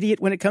be an idiot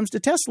when it comes to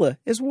Tesla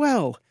as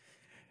well.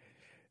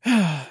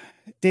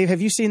 Dave,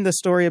 have you seen the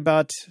story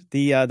about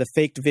the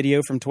faked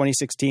video from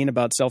 2016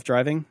 about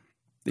self-driving,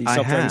 the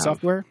self-driving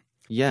software?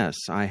 Yes,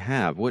 I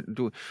have.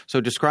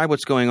 So describe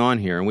what's going on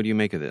here, and what do you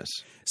make of this?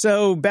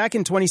 So back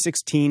in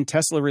 2016,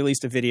 Tesla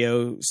released a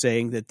video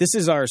saying that this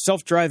is our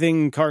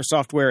self-driving car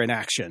software in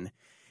action.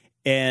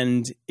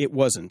 and it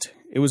wasn't.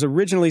 It was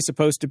originally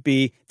supposed to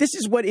be, this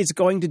is what it's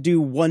going to do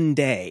one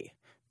day,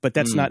 but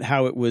that's not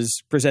how it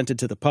was presented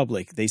to the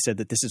public. They said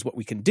that this is what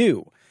we can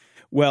do.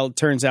 Well, it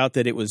turns out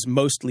that it was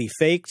mostly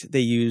faked. They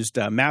used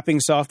mapping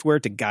software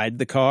to guide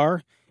the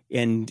car,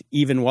 and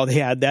even while they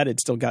had that, it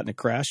still got in a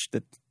crash.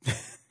 That,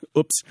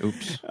 oops.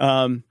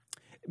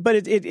 But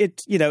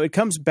it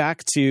comes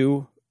back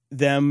to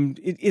them.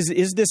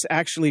 Is this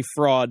actually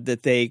fraud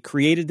that they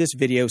created this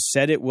video,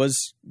 said it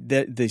was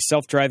the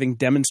self-driving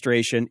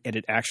demonstration, and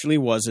it actually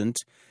wasn't?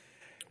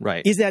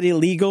 Right. Is that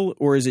illegal,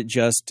 or is it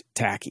just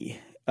tacky?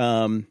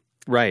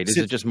 Right. Is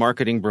it just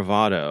marketing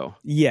bravado?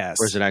 Yes.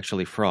 Or is it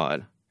actually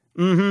fraud?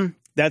 Mm-hmm.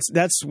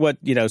 That's what,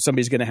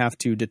 somebody's going to have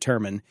to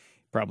determine,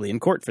 probably in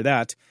court for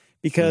that,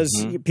 because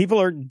people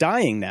are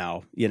dying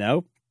now,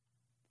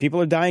 People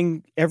are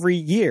dying every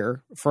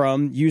year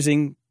from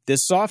using this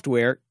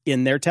software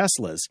in their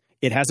Teslas.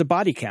 It has a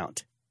body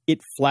count.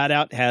 It flat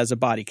out has a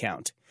body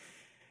count.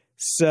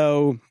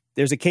 So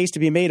there's a case to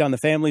be made on the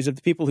families of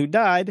the people who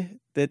died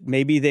that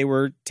maybe they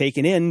were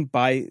taken in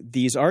by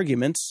these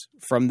arguments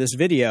from this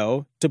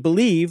video to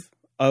believe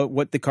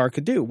what the car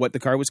could do, what the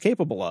car was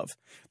capable of,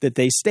 that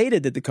they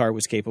stated that the car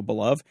was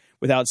capable of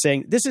without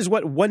saying, this is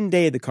what one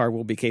day the car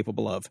will be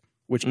capable of,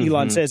 which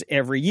Elon says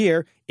every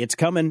year, it's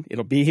coming,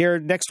 it'll be here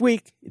next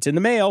week, it's in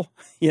the mail,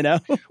 Well,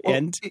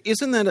 and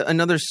isn't that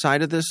another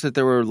side of this, that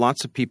there were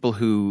lots of people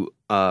who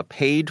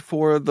paid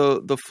for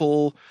the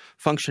full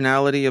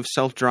functionality of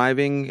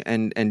self-driving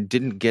and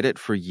didn't get it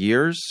for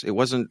years? It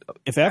wasn't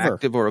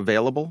active or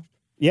available?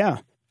 Yeah.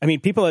 I mean,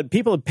 people had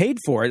paid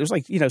for it. It was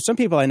like, some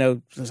people I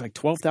know, it was like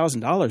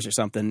 $12,000 or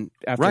something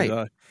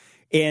after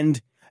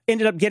and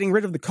ended up getting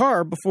rid of the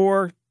car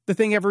before the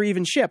thing ever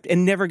even shipped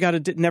and never got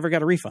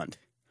a refund.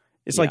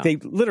 It's like they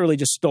literally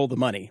just stole the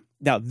money.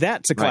 Now,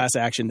 that's a class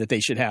action that they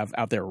should have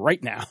out there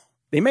right now.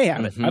 They may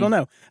have it. I don't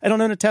know. I don't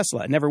own a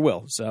Tesla. I never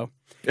will. So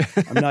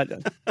I'm not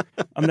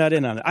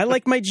in on it. I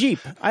like my Jeep.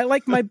 I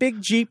like my big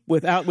Jeep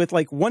with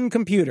like one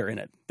computer in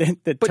it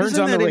that turns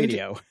on the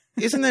radio.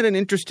 Isn't that an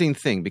interesting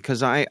thing?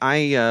 Because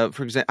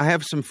for example, I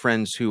have some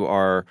friends who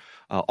are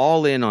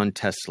all in on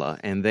Tesla,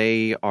 and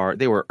they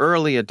were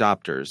early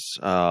adopters.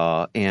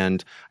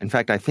 And in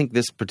fact, I think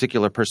this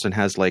particular person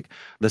has like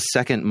the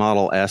second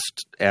Model S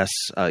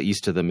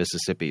east of the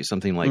Mississippi,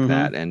 something like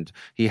that. And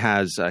he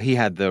had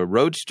the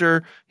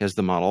Roadster, he has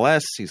the Model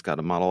S, he's got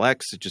a Model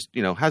X. It just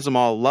has them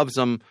all, loves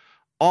them,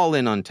 all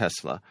in on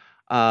Tesla.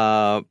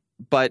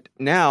 But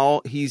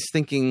now he's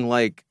thinking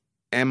like,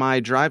 am I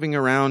driving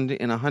around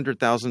in a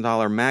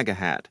 $100,000 MAGA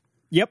hat?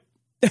 Yep.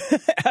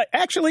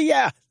 Actually,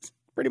 yeah,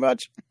 pretty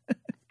much.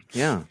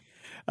 Yeah.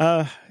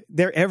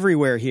 They're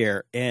everywhere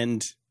here.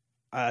 And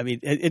I mean,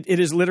 it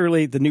is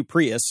literally the new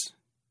Prius,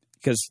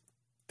 because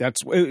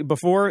that's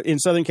before in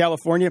Southern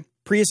California,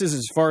 Prius is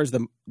as far as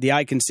the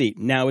eye can see.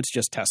 Now it's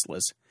just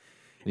Teslas.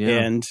 Yeah.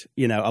 And,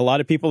 a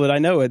lot of people that I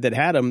know that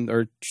had them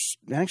are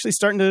actually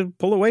starting to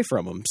pull away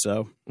from them.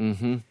 So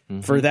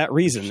for that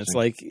reason, it's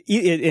like,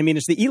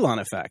 it's the Elon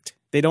effect.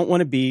 They don't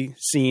want to be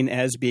seen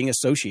as being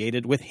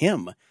associated with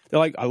him. They're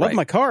like, I love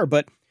my car,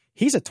 but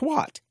he's a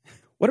twat.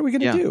 What are we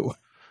going to do?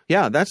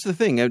 Yeah, that's the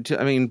thing.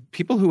 I mean,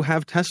 people who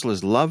have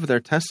Teslas love their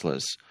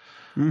Teslas.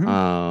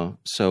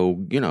 So,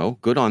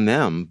 good on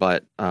them.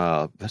 But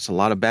that's a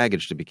lot of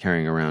baggage to be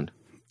carrying around.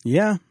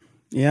 Yeah.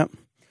 Yeah.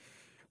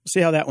 We'll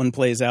see how that one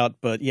plays out.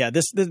 But yeah,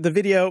 the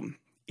video,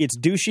 it's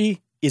douchey.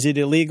 Is it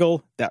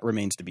illegal? That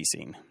remains to be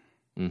seen.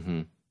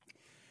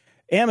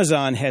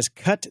 Amazon has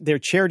cut their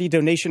charity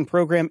donation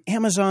program,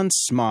 Amazon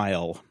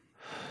Smile.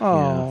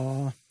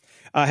 Oh,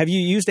 have you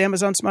used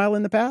Amazon Smile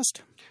in the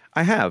past?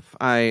 I have.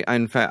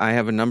 In fact, I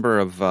have a number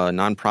of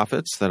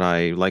nonprofits that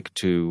I like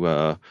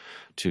to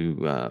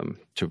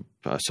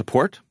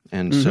support,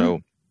 and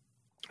so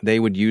they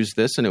would use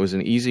this, and it was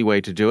an easy way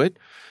to do it.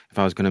 If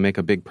I was going to make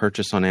a big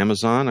purchase on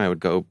Amazon, I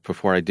would go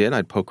before I did.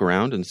 I'd poke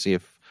around and see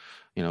if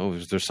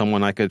is there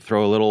someone I could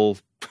throw a little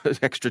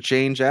extra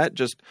change at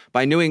just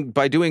by doing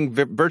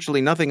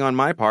virtually nothing on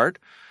my part.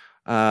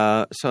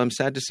 So I'm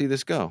sad to see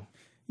this go.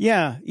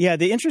 Yeah.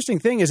 The interesting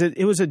thing is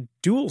it was a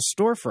dual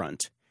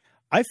storefront.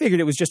 I figured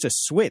it was just a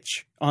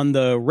switch on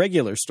the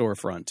regular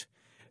storefront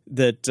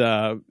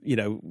that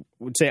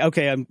would say,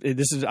 okay,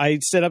 I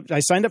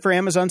signed up for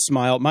Amazon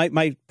Smile.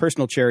 My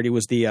personal charity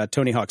was the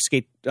Tony Hawk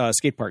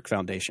Skate Park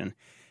Foundation.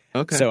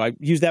 Okay, so I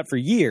used that for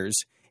years,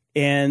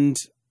 and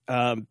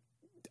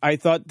I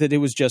thought that it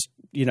was just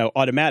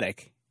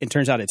automatic. It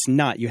turns out it's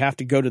not. You have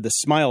to go to the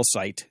Smile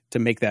site to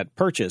make that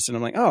purchase, and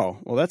I'm like, oh,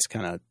 well, that's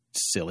kind of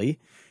silly.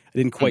 I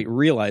didn't quite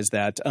realize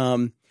that.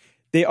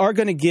 They are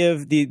going to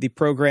give the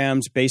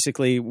programs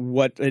basically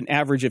what an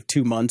average of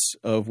 2 months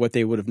of what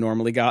they would have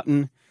normally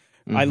gotten.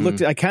 I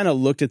kind of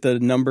looked at the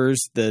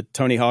numbers that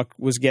Tony Hawk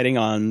was getting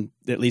on,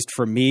 at least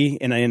for me,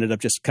 and I ended up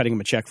just cutting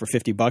him a check for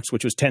 $50,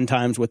 which was 10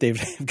 times what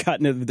they've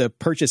gotten of the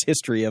purchase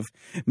history of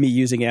me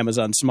using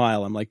Amazon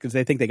Smile. I'm like, because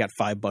they think they got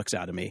 $5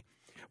 out of me,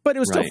 but it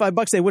was still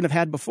 $5 they wouldn't have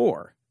had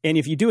before. And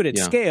if you do it at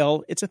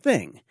scale, it's a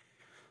thing.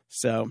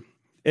 So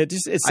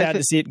it's sad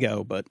to see it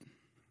go, but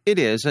It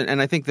is.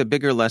 And I think the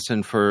bigger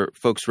lesson for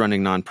folks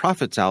running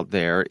nonprofits out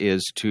there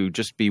is to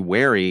just be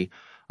wary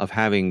of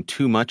having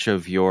too much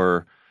of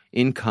your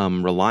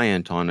income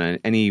reliant on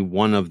any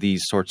one of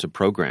these sorts of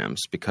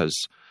programs, because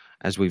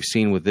as we've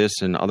seen with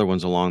this and other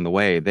ones along the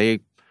way, they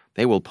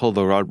will pull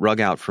the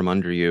rug out from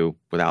under you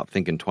without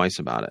thinking twice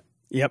about it.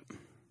 Yep.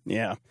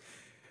 Yeah.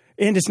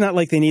 And it's not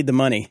like they need the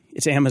money.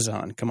 It's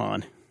Amazon. Come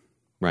on.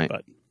 Right.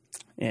 But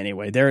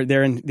anyway, they're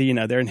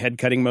in head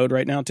cutting mode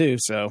right now too.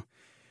 So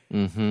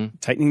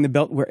tightening the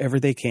belt wherever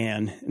they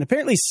can. And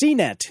apparently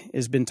CNET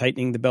has been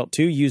tightening the belt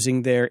too,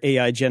 using their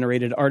AI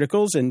generated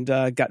articles, and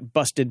got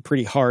busted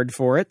pretty hard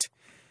for it.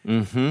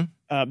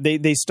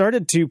 They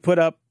started to put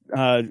up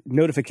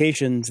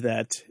notifications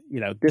that,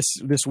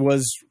 this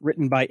was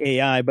written by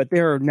AI, but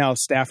there are now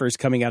staffers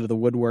coming out of the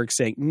woodwork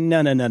saying,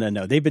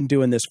 no. They've been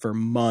doing this for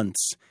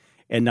months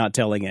and not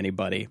telling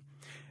anybody.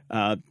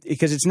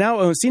 Because it's now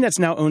owned, CNET's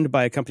now owned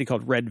by a company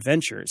called Red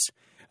Ventures.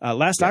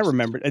 I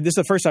remember, this is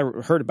the first I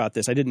heard about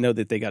this. I didn't know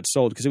that they got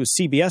sold because it was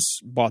CBS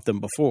bought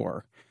them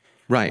before.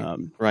 Right.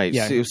 Right.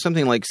 Yeah. So it was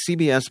something like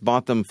CBS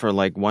bought them for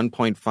like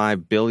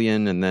 $1.5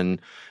 billion and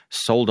then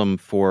sold them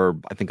for,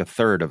 I think, a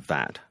third of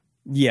that.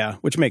 Yeah,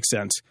 which makes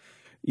sense.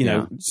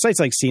 Sites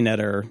like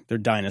CNET they're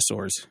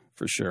dinosaurs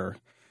for sure.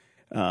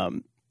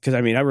 Because I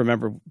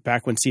remember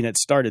back when CNET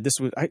started,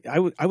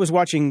 I was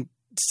watching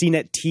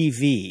CNET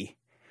TV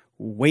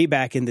way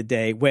back in the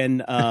day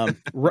when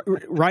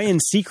Ryan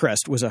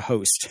Seacrest was a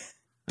host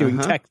doing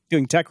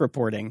tech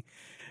reporting.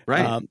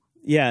 Right.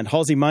 And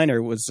Halsey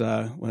Minor was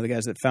one of the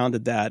guys that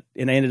founded that.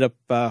 And I ended up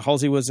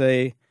Halsey was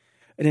an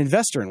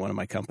investor in one of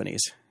my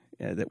companies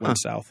that went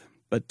south.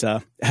 But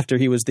after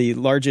he was the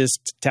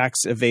largest tax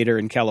evader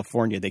in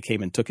California, they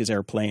came and took his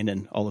airplane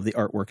and all of the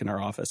artwork in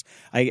our office.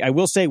 I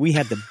will say we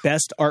had the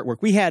best artwork.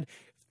 We had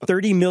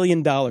 $30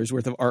 million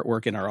worth of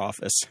artwork in our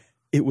office.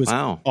 It was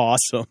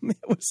awesome.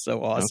 It was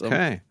so awesome.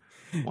 Okay.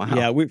 Wow.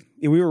 Yeah, we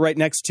were right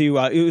next to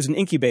it was an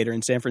incubator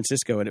in San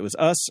Francisco, and it was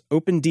us,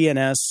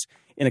 OpenDNS,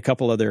 and a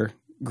couple other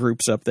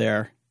groups up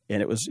there,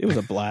 and it was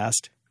a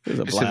blast. It was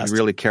a blast. Just be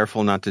really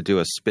careful not to do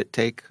a spit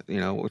take,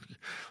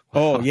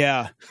 Oh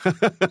yeah.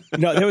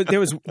 No, there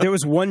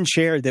was one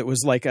chair that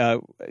was like I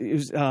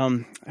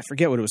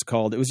forget what it was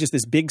called. It was just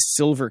this big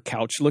silver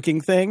couch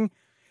looking thing.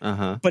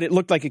 But it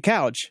looked like a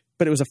couch,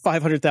 but it was a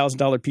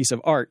 $500,000 piece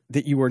of art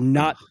that you were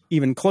not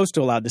even close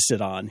to allowed to sit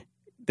on,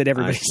 that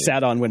everybody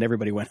sat on when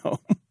everybody went home.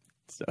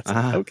 So it's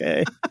like,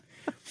 okay.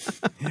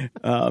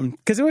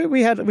 Because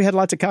we had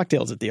lots of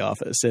cocktails at the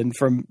office, and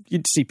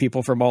you'd see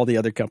people from all the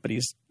other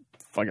companies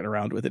fucking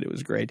around with it. It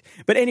was great.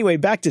 But anyway,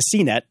 back to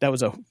CNET. That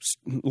was a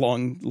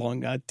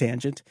long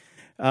tangent.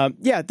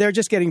 They're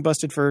just getting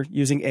busted for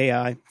using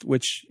AI,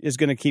 which is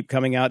going to keep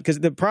coming out, because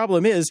the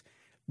problem is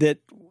that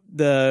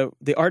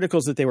the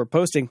articles that they were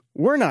posting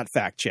were not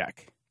fact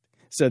check.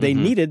 So they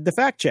needed the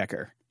fact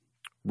checker.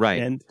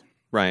 Right. And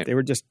they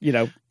were just,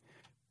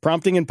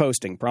 prompting and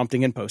posting.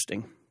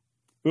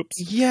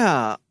 Oops.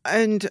 Yeah.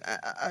 And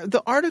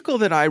the article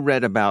that I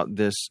read about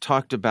this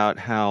talked about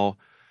how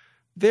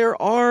there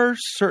are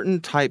certain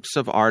types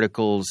of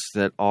articles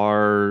that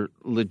are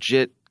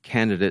legit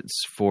candidates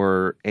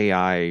for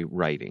AI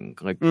writing,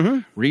 like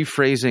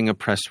rephrasing a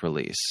press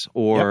release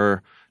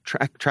or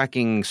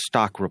tracking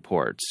stock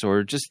reports,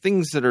 or just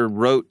things that are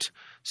rote,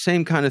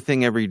 same kind of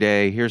thing every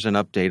day. Here's an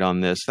update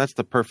on this. That's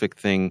the perfect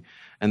thing.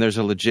 And there's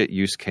a legit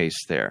use case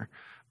there.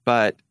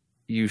 But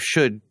you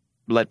should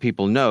let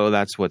people know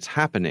that's what's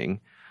happening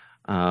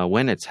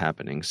when it's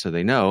happening, so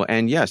they know.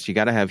 And yes, you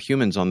got to have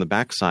humans on the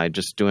backside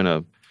just doing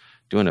a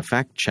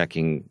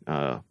fact-checking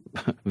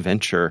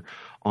venture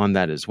on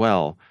that as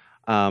well.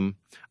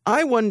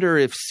 I wonder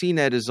if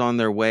CNET is on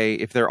their way,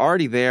 if they're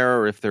already there,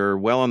 or if they're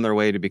well on their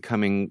way to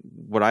becoming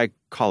what I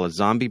call a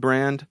zombie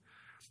brand,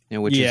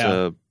 which is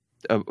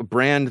a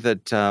brand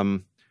that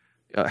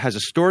has a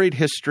storied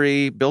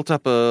history, built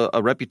up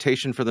a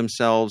reputation for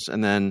themselves,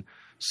 and then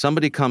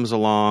somebody comes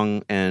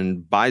along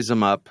and buys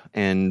them up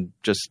and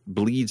just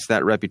bleeds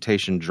that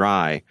reputation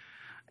dry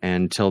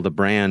until the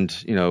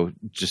brand,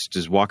 just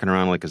is walking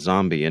around like a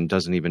zombie and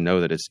doesn't even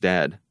know that it's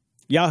dead.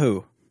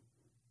 Yahoo.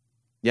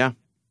 Yeah.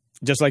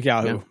 Just like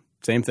Yahoo. Yeah.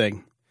 Same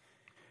thing.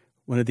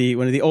 One of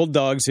the old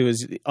dogs who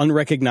is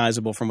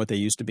unrecognizable from what they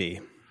used to be.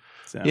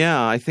 So.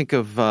 Yeah, I think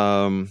of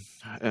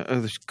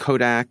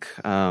Kodak,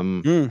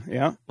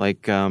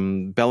 like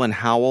Bell and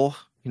Howell,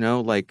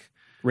 like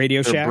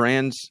Radio Shack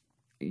brands.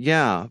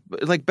 Yeah,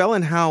 like Bell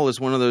and Howell is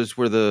one of those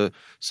where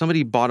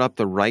somebody bought up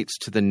the rights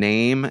to the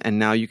name, and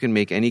now you can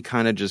make any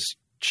kind of just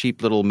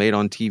cheap little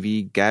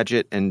made-on-TV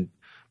gadget, and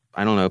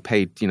I don't know,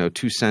 pay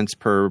 2 cents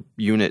per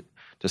unit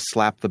to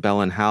slap the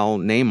Bell and Howell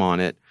name on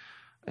it.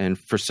 And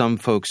for some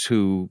folks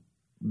who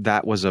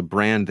that was a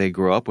brand they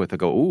grew up with, they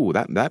go, "Ooh,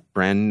 that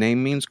brand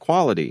name means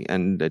quality,"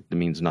 and it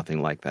means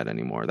nothing like that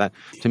anymore. That,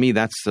 to me,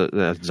 that's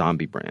the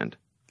zombie brand.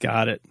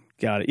 Got it.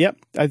 Yep,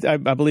 I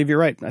believe you're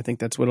right. I think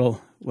that's what'll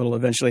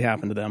eventually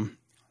happen to them.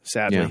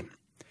 Sadly.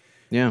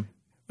 Yeah.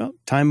 Well,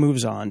 time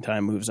moves on.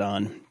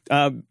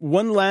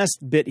 One last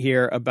bit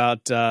here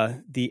about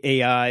the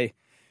AI.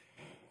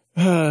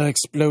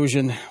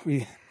 Explosion.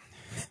 You're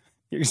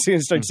going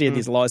to start seeing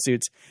these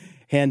lawsuits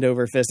hand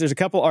over fist. There's a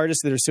couple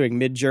artists that are suing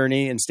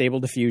Midjourney and Stable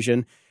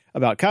Diffusion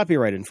about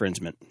copyright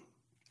infringement.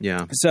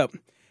 Yeah. So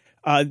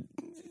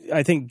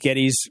I think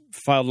Getty's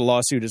filed a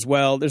lawsuit as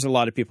well. There's a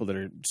lot of people that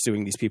are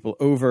suing these people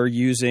over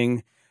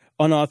using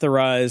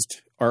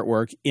unauthorized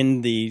artwork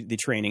in the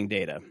training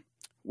data.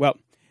 Well,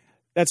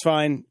 that's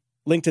fine.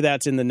 Link to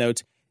that's in the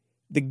notes.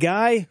 The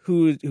guy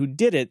who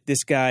did it,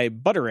 this guy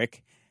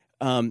Butterick,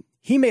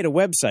 he made a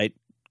website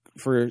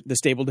for the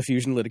Stable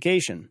Diffusion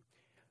litigation.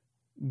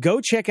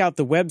 Go check out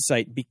the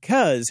website,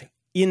 because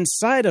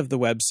inside of the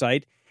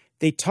website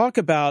they talk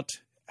about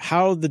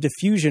how the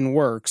diffusion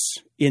works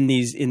in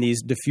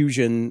these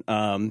diffusion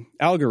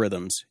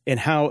algorithms, and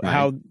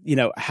how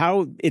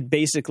it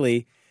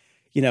basically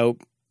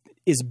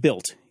is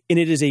built. And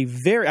it is a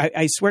very,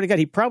 I swear to God,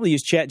 he probably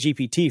used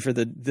ChatGPT for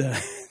the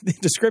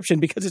description,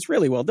 because it's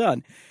really well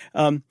done.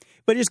 But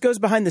it just goes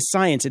behind the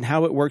science and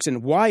how it works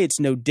and why it's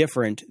no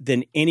different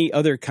than any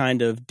other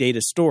kind of data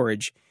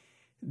storage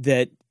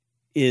that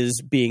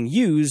is being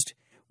used,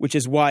 which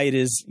is why it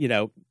is,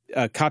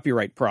 a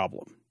copyright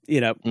problem.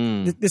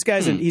 This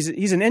guy's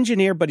he's an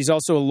engineer, but he's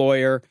also a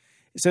lawyer.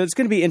 So it's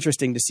going to be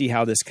interesting to see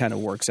how this kind of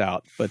works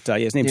out. But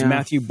his name's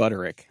Matthew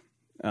Butterick.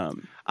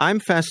 I'm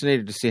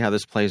fascinated to see how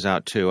this plays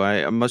out too.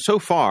 So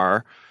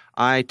far,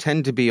 I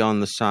tend to be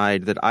on the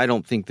side that I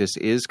don't think this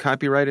is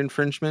copyright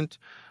infringement.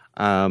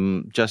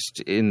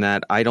 Just in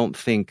that I don't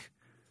think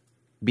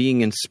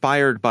being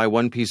inspired by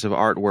one piece of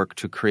artwork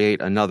to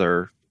create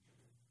another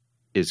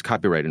is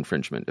copyright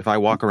infringement. If I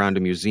walk around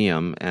a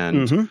museum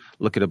and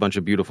look at a bunch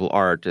of beautiful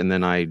art, and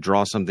then I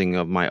draw something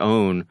of my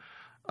own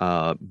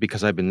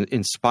because I've been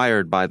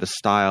inspired by the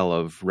style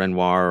of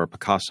Renoir or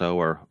Picasso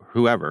or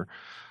whoever,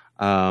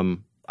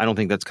 I don't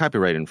think that's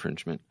copyright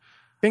infringement.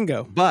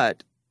 Bingo.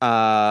 But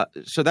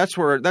so that's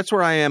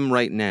where I am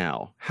right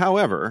now.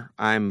 However,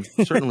 I'm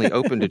certainly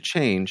open to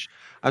change.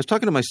 I was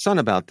talking to my son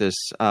about this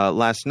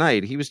last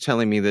night. He was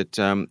telling me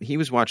that he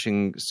was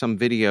watching some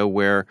video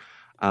where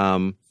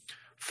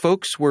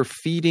folks were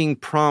feeding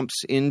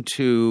prompts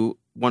into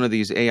one of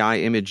these AI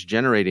image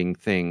generating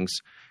things,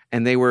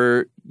 and they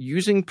were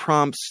using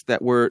prompts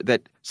that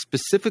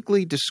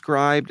specifically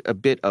described a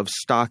bit of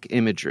stock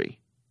imagery,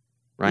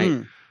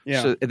 right?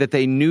 Yeah. So that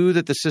they knew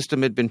that the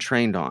system had been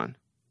trained on.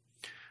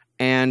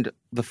 And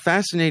the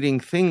fascinating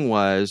thing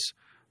was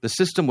the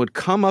system would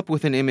come up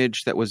with an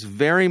image that was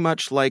very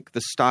much like the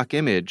stock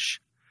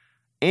image,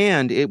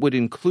 and it would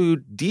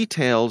include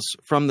details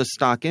from the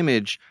stock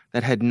image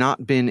that had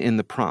not been in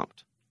the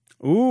prompt.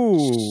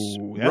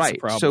 Ooh, that's a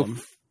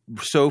problem.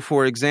 So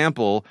for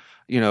example,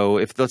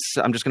 I'm just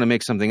going to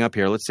make something up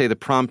here. Let's say the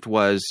prompt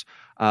was,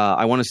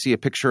 I want to see a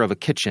picture of a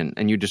kitchen,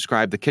 and you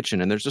describe the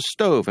kitchen, and there's a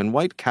stove and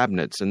white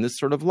cabinets and this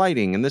sort of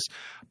lighting and this,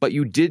 but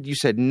you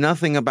said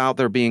nothing about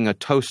there being a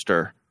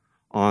toaster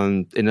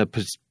in a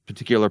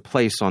particular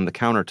place on the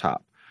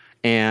countertop.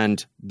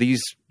 And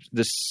this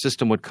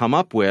system would come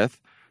up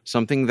with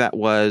something that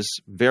was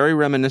very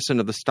reminiscent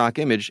of the stock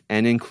image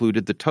and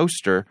included the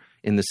toaster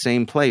in the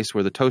same place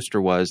where the toaster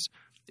was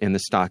in the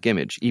stock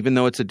image. Even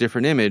though it's a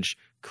different image,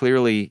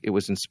 clearly it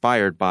was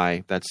inspired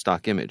by that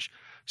stock image.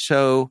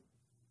 So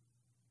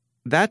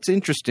that's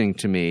interesting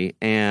to me,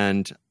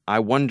 and I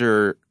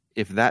wonder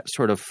if that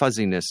sort of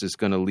fuzziness is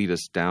going to lead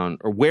us down,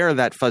 or where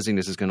that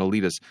fuzziness is going to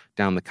lead us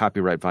down the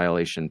copyright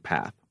violation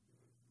path.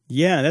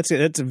 Yeah, that's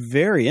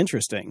very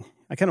interesting.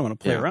 I kind of want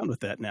to play around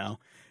with that now.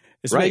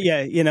 Right.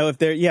 Yeah, if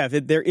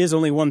there is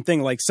only one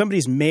thing, like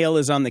somebody's mail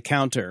is on the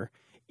counter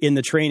in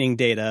the training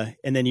data,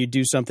 and then you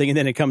do something, and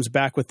then it comes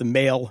back with the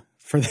mail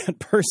for that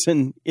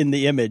person in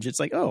the image. It's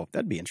like, oh,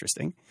 that'd be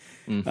interesting.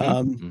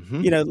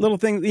 Little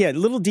things,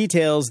 little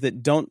details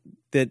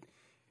that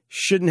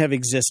shouldn't have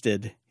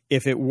existed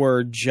if it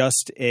were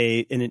just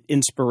an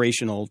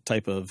inspirational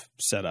type of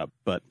setup.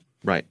 But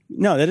right,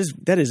 no,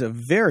 that is a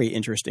very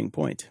interesting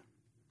point.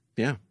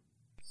 Yeah.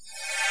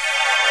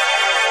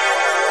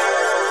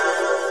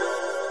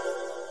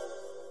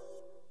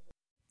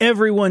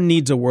 Everyone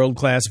needs a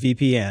world-class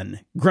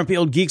VPN. Grumpy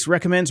Old Geeks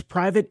recommends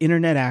Private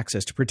Internet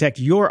Access to protect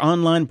your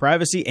online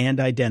privacy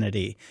and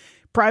identity.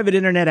 Private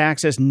Internet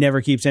Access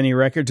never keeps any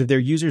records of their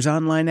users'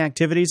 online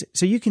activities,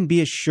 so you can be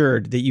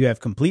assured that you have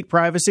complete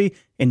privacy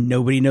and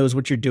nobody knows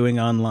what you're doing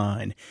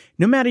online.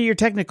 No matter your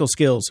technical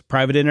skills,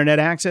 Private Internet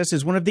Access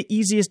is one of the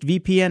easiest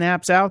VPN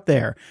apps out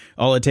there.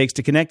 All it takes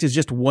to connect is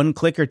just one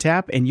click or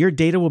tap, and your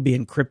data will be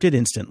encrypted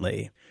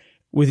instantly.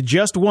 With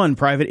just one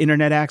Private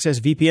Internet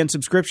Access VPN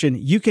subscription,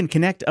 you can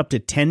connect up to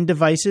 10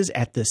 devices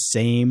at the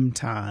same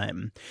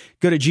time.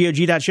 Go to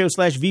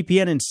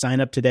GOG.show/VPN and sign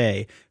up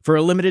today. For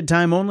a limited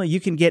time only, you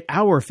can get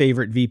our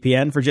favorite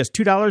VPN for just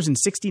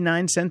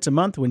 $2.69 a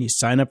month when you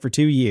sign up for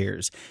 2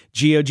 years.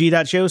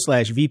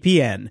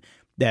 GOG.show/VPN.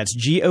 That's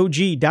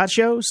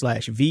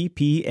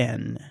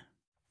GOG.show/VPN.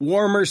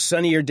 Warmer,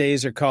 sunnier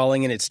days are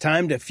calling, and it's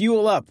time to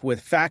fuel up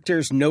with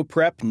Factor's no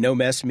prep, no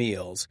mess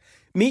meals.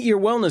 Meet your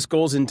wellness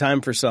goals in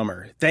time for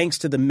summer, thanks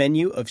to the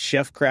menu of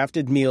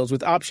chef-crafted meals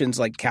with options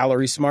like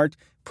Calorie Smart,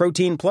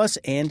 Protein Plus,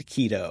 and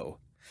Keto.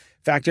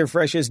 Factor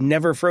Fresh's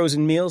never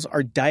frozen meals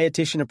are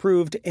dietitian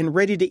approved and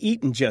ready to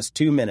eat in just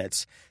 2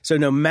 minutes. So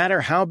no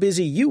matter how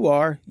busy you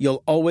are,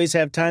 you'll always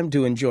have time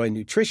to enjoy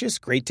nutritious,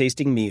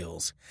 great-tasting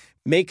meals.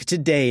 Make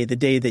today the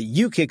day that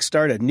you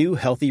kickstart a new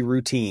healthy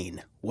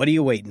routine. What are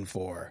you waiting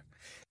for?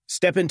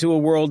 Step into a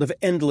world of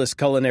endless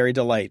culinary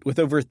delight with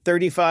over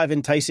 35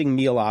 enticing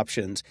meal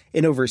options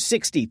and over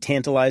 60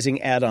 tantalizing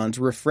add-ons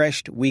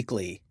refreshed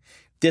weekly.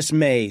 This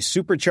May,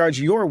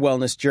 supercharge your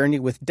wellness journey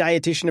with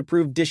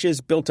dietitian-approved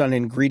dishes built on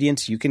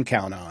ingredients you can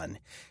count on.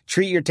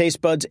 Treat your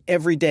taste buds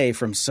every day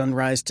from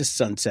sunrise to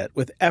sunset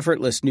with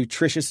effortless,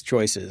 nutritious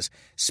choices,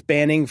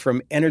 spanning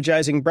from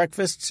energizing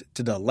breakfasts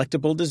to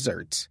delectable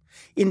desserts.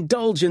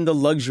 Indulge in the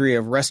luxury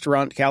of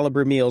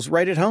restaurant-caliber meals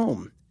right at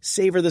home.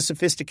 Savor the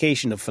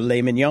sophistication of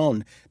filet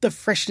mignon, the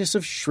freshness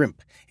of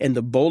shrimp, and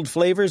the bold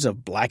flavors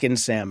of blackened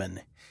salmon.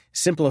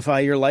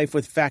 Simplify your life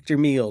with Factor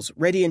meals,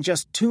 ready in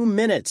just 2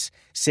 minutes.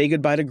 Say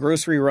goodbye to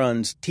grocery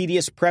runs,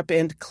 tedious prep,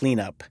 and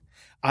cleanup.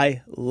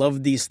 I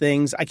love these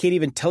things. I can't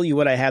even tell you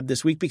what I had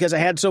this week because I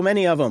had so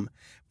many of them.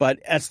 But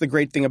that's the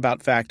great thing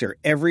about Factor.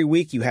 Every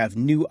week you have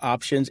new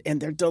options,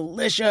 and they're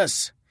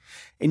delicious.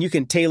 And you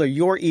can tailor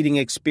your eating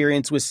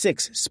experience with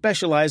 6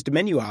 specialized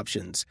menu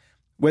options.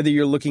 Whether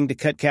you're looking to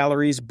cut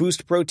calories,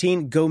 boost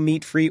protein, go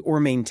meat-free, or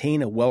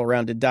maintain a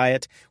well-rounded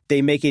diet,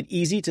 they make it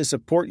easy to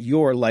support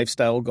your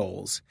lifestyle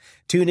goals.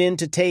 Tune in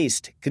to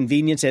taste,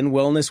 convenience, and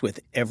wellness with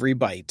every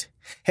bite.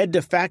 Head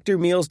to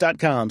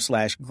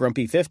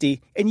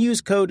factormeals.com/grumpy50 and use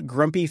code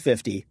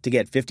grumpy50 to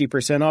get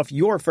 50% off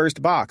your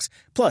first box,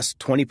 plus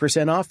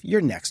 20% off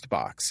your next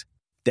box.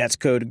 That's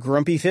code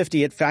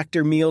grumpy50 at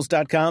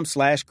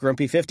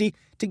factormeals.com/grumpy50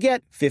 to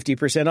get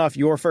 50% off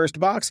your first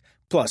box,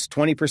 plus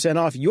 20%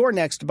 off your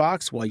next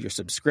box while your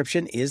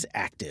subscription is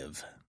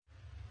active.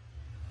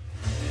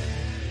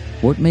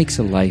 What makes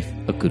a life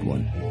a good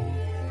one?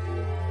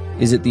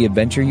 Is it the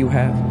adventure you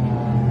have?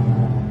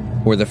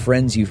 Or the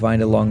friends you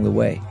find along the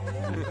way?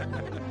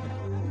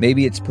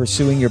 Maybe it's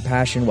pursuing your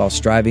passion while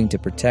striving to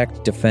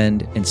protect,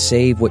 defend, and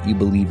save what you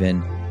believe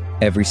in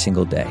every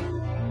single day.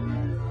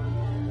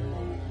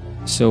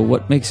 So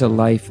what makes a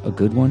life a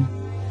good one?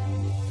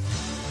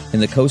 In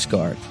the Coast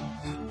Guard,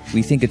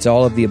 we think it's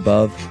all of the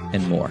above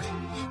and more.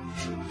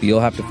 But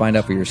you'll have to find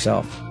out for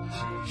yourself.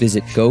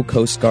 Visit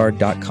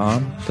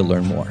gocoastguard.com to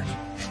learn more.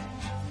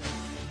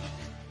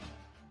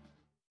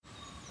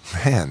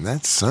 Man,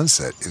 that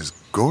sunset is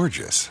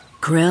gorgeous.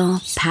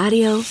 Grill,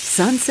 patio,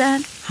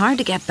 sunset. Hard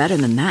to get better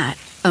than that.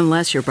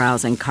 Unless you're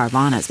browsing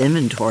Carvana's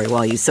inventory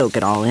while you soak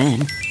it all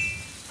in.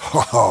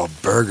 Oh,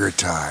 burger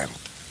time.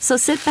 So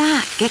sit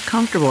back, get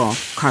comfortable.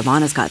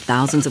 Carvana's got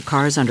thousands of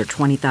cars under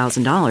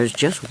 $20,000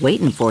 just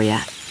waiting for you.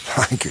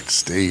 I could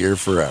stay here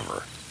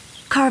forever.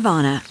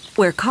 Carvana,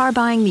 where car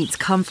buying meets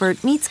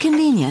comfort, meets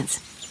convenience.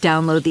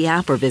 Download the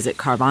app or visit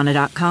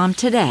Carvana.com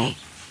today.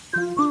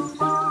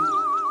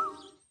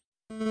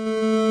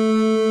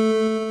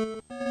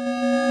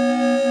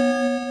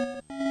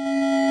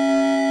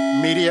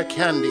 Media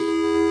Candy.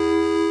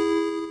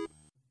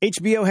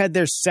 HBO had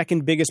their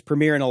second biggest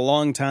premiere in a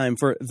long time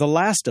for The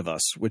Last of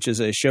Us, which is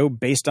a show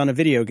based on a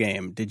video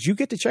game. Did you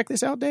get to check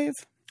this out, Dave?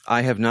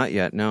 I have not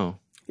yet, no.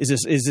 Is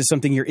this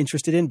something you're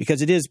interested in?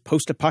 Because it is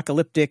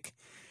post-apocalyptic,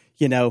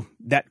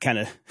 that kind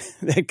of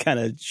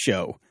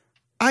show.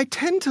 I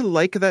tend to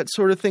like that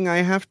sort of thing.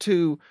 I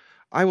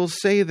will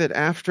say that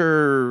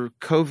after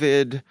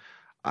COVID,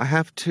 I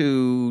have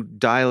to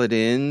dial it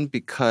in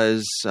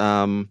because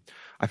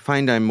I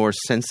find I'm more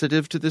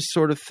sensitive to this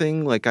sort of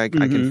thing. Like I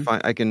can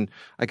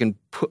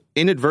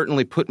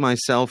inadvertently put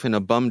myself in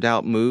a bummed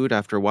out mood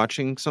after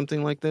watching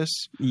something like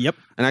this. Yep.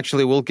 And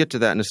actually, we'll get to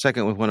that in a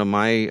second with one of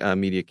my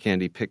media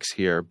candy picks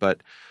here.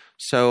 But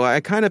so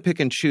I kind of pick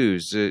and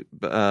choose.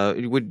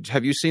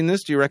 Have you seen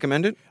this? Do you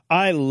recommend it?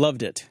 I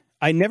loved it.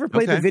 I never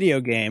played the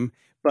video game,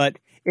 but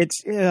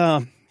it's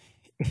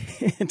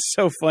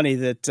so funny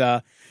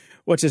that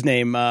what's his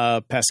name,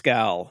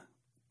 Pascal,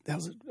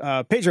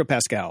 Pedro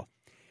Pascal.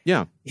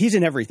 Yeah. He's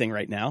in everything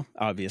right now,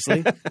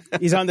 obviously.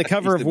 He's on the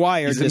cover of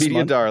Wired this month. He's a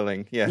media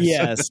darling,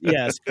 yes.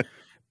 Yes.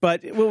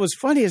 But what was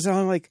funny is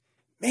I'm like,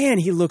 man,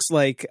 he looks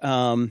like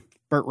Burt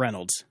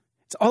Reynolds.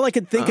 It's all I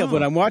could think of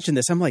when I'm watching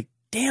this. I'm like,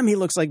 damn, he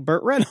looks like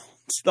Burt Reynolds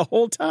the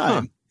whole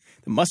time. Huh.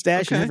 The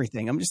mustache and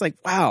everything. I'm just like,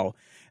 wow.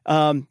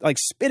 Like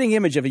spitting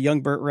image of a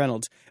young Burt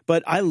Reynolds.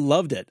 But I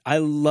loved it. I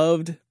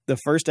loved the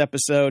first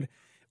episode.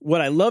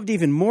 What I loved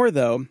even more,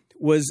 though,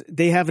 was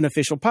they have an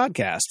official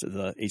podcast,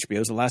 the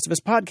HBO's The Last of Us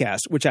podcast,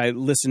 which I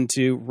listened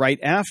to right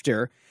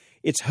after.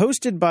 It's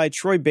hosted by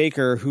Troy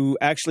Baker, who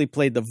actually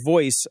played the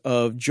voice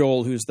of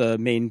Joel, who's the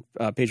main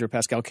Pedro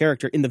Pascal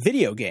character in the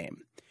video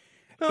game.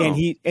 Oh.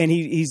 And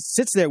he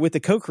sits there with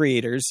the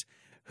co-creators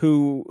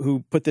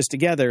who put this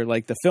together,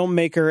 like the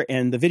filmmaker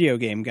and the video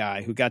game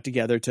guy who got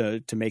together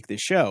to make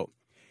this show.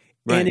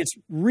 Right. And it's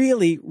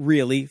really,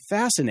 really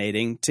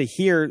fascinating to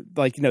hear,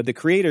 the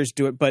creators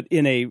do it, but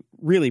in a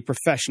really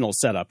professional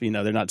setup. They're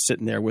not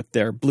sitting there with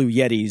their blue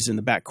Yetis in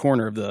the back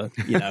corner of the,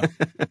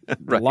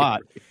 the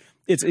lot.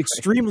 It's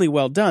extremely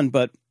well done.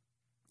 But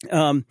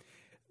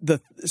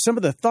some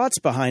of the thoughts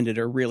behind it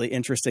are really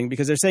interesting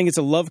because they're saying it's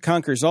a love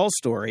conquers all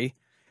story,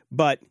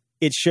 but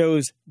it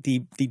shows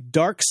the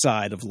dark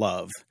side of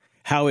love,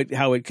 how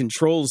it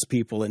controls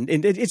people. And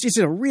it's just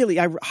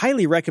I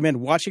highly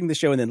recommend watching the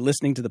show and then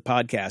listening to the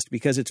podcast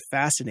because it's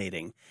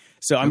fascinating.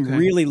 So I'm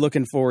really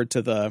looking forward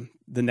to the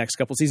next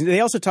couple seasons.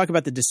 They also talk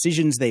about the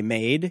decisions they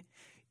made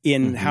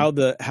in how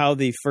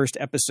the first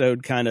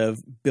episode kind of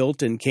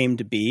built and came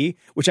to be,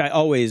 which I'm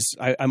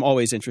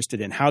always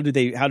interested in. How do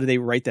they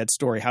write that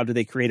story? How do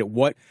they create it?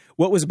 What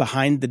was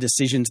behind the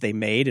decisions they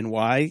made and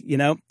why?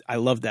 I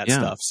love that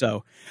stuff.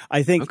 So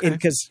I think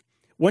because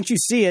once you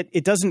see it,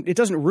 it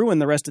doesn't ruin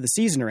the rest of the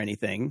season or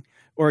anything,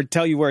 or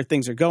tell you where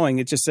things are going.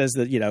 It just says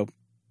that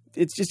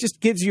it just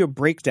gives you a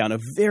breakdown, a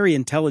very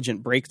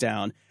intelligent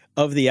breakdown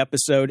of the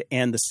episode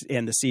and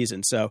the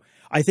season. So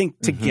I think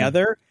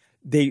together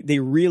they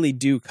really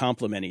do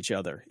complement each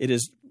other. It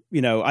is,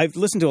 I've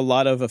listened to a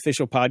lot of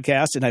official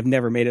podcasts and I've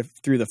never made it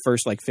through the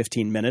first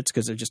 15 minutes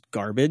because they're just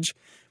garbage.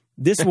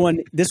 This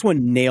one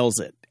nails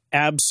it.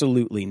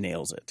 Absolutely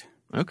nails it.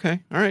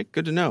 Okay. All right.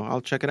 Good to know.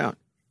 I'll check it out.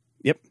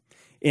 Yep.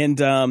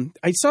 And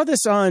I saw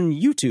this on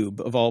YouTube,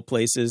 of all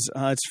places.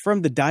 It's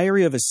from the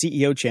Diary of a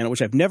CEO channel,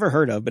 which I've never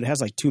heard of, but it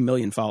has 2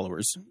 million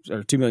followers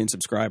or 2 million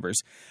subscribers.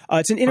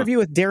 It's an interview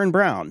with Darren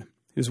Brown,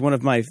 who's one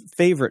of my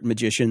favorite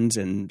magicians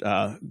and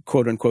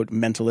quote unquote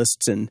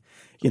mentalists and,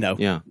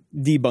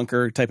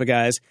 debunker type of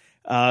guys.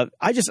 I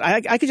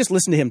could just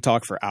listen to him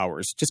talk for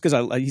hours just because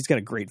he's got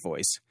a great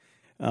voice.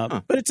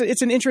 But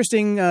it's an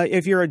interesting,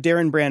 if you're a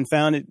Darren Brown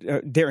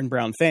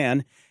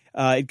fan,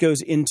 it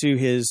goes into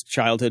his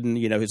childhood and,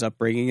 his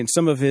upbringing and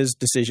some of his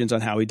decisions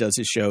on how he does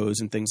his shows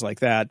and things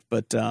like that.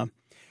 But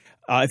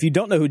if you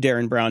don't know who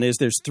Darren Brown is,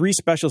 there's 3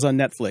 specials on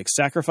Netflix: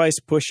 Sacrifice,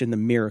 Push, and The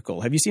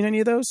Miracle. Have you seen any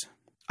of those?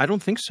 I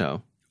don't think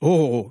so.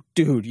 Oh,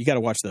 dude, you got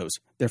to watch those.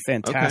 They're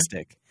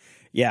fantastic. Okay.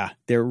 Yeah,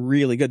 they're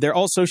really good. They're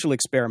all social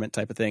experiment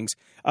type of things.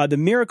 The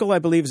Miracle, I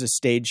believe, is a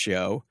stage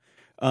show.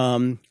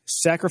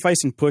 Sacrifice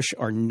and Push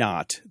are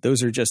not.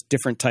 Those are just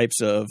different types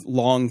of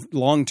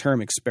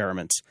long-term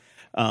experiments.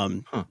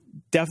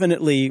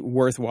 Definitely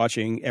worth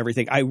watching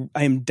everything. I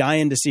am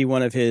dying to see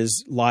one of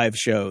his live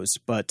shows,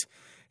 but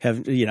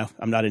I'm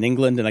not in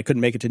England and I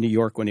couldn't make it to New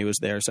York when he was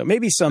there. So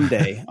maybe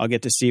someday I'll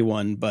get to see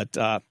one, but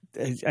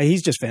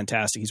he's just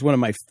fantastic. He's one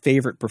of my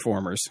favorite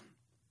performers.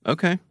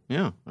 Okay.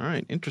 Yeah. All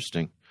right.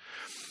 Interesting.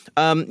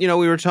 We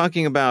were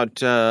talking about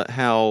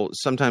how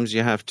sometimes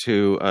you have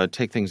to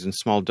take things in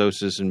small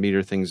doses and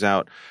meter things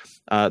out.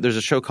 There's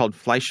a show called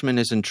Fleischman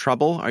is in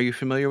Trouble. Are you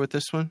familiar with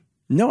this one?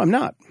 No, I'm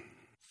not.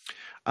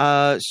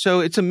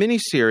 So it's a mini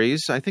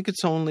series. I think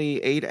it's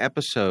only 8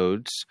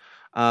 episodes,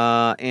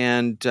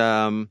 and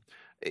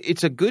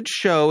it's a good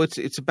show.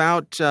 It's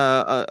about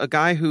a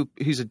guy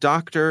he's a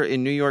doctor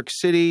in New York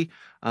City.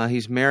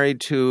 He's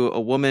married to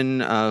a woman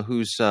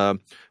who's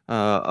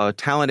a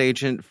talent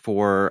agent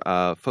for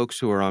folks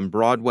who are on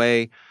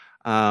Broadway,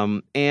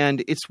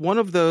 and it's one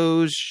of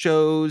those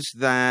shows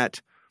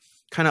that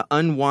kind of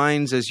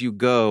unwinds as you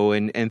go,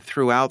 and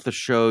throughout the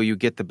show you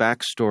get the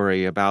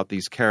backstory about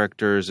these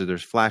characters.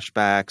 There's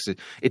flashbacks.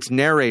 It's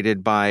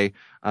narrated by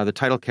the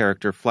title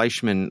character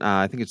Fleischman.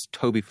 I think it's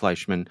Toby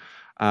Fleischman.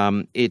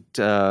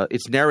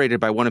 It's narrated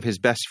by one of his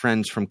best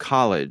friends from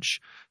college.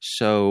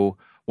 So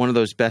one of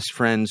those best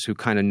friends who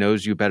kind of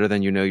knows you better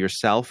than you know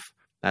yourself,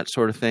 that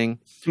sort of thing.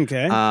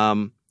 Okay.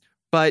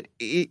 But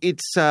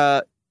it's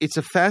a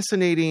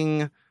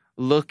fascinating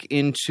look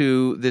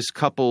into this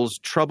couple's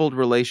troubled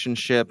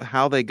relationship,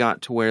 how they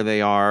got to where they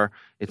are.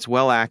 It's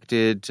well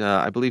acted.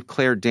 I believe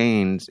Claire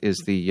Danes is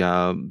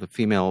the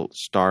female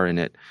star in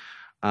it.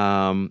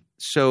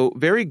 So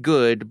very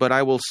good. But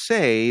I will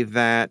say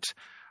that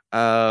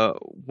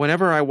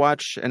whenever I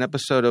watch an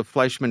episode of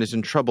Fleischman is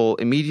in Trouble,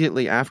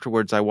 immediately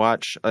afterwards I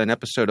watch an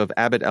episode of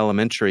Abbott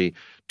Elementary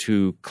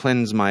to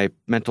cleanse my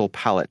mental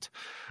palate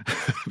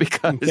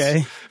because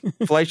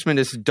Fleischman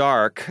is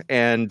dark,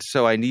 and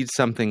so I need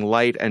something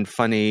light and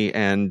funny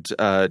and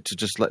to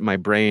just let my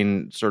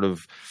brain sort of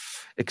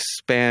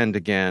expand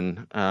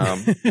again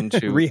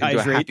into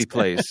a happy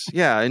place.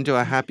 Yeah, into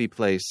a happy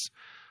place.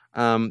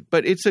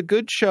 But it's a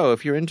good show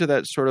if you're into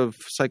that sort of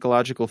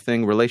psychological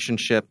thing,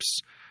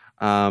 relationships.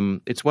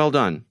 It's well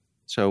done,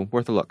 so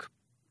worth a look.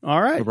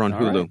 All right. Over on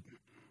Hulu. Right.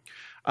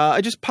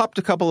 I just popped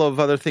a couple of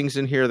other things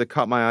in here that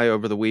caught my eye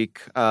over the week.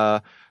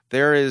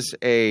 There is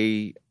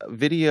a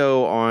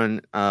video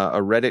on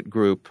a Reddit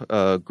group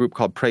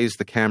called Praise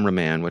the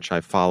Cameraman, which I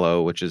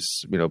follow, which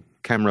is,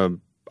 camera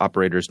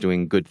operators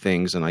doing good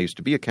things. And I used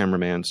to be a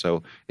cameraman,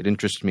 so it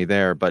interested me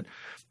there. But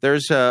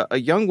there's a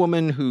young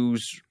woman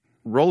who's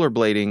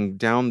rollerblading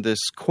down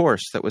this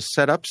course that was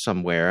set up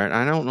somewhere. And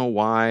I don't know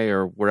why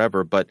or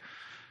wherever, but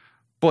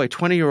boy,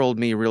 20-year-old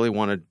me really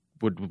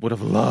would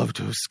have loved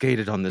to have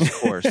skated on this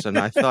course. And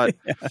I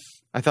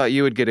thought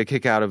you would get a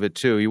kick out of it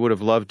too. You would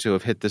have loved to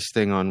have hit this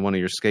thing on one of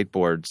your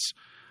skateboards.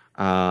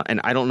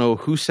 And I don't know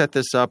who set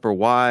this up or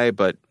why,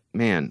 but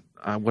man,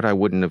 what I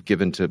wouldn't have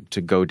given to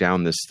go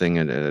down this thing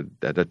at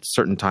a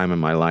certain time in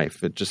my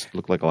life. It just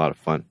looked like a lot of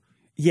fun.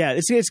 Yeah,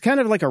 it's kind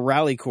of like a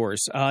rally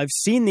course. I've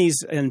seen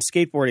these in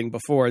skateboarding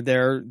before.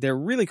 They're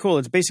really cool.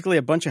 It's basically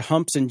a bunch of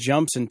humps and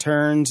jumps and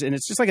turns, and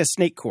it's just like a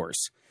snake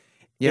course.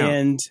 Yeah.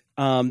 And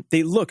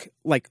they look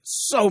like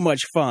so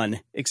much fun,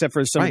 except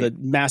for some of the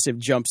massive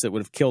jumps that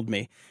would have killed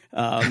me.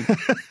 But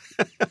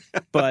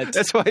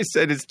that's why I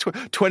said it's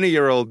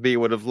 20-year-old me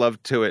would have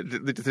loved to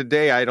it.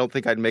 Today, I don't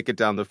think I'd make it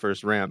down the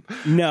first ramp.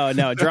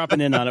 No,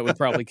 dropping in on it would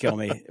probably kill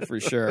me for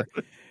sure.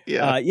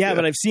 Yeah,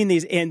 but I've seen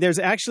these, and there's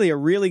actually a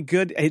really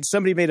good.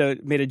 Somebody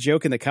made a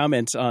joke in the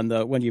comments on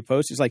the when you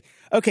post. It's like,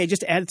 okay,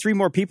 just add 3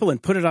 more people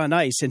and put it on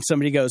ice, and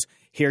somebody goes,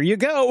 "Here you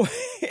go,"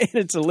 and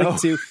it's a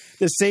link to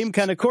the same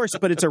kind of course,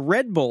 but it's a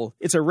Red Bull.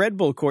 It's a Red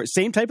Bull course,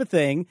 same type of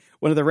thing.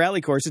 One of the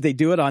rally courses, they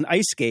do it on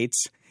ice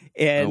skates,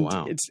 and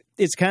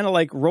it's kind of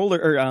like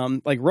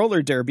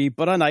roller derby,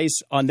 but on ice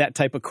on that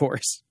type of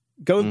course.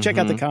 Go check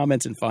out the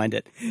comments and find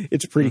it.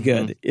 It's pretty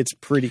good. It's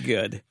pretty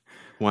good.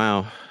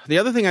 Wow. The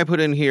other thing I put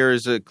in here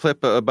is a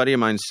clip a buddy of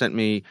mine sent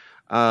me.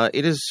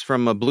 It is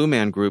from a Blue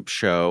Man Group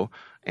show,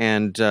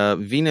 and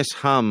Venus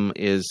Hum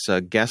is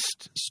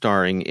guest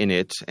starring in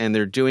it, and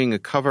they're doing a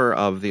cover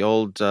of the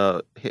old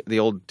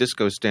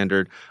disco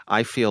standard,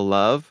 I Feel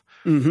Love.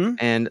 Mm-hmm.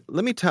 And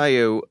let me tell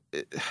you,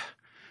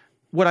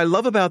 what I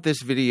love about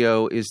this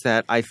video is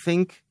that I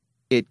think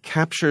it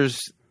captures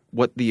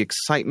what the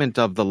excitement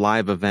of the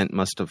live event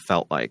must have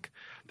felt like.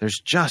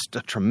 There's just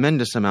a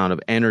tremendous amount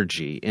of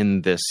energy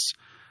in this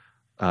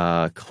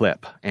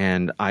clip,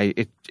 and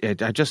I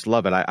just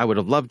love it. I would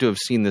have loved to have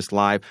seen this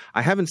live.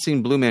 I haven't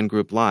seen Blue Man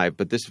Group live,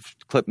 but this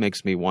clip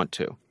makes me want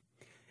to.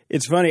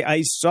 It's funny.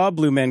 I saw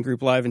Blue Man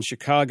Group live in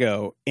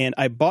Chicago, and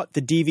I bought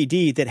the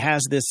DVD that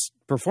has this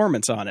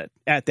performance on it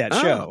at that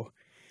show.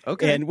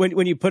 Okay. And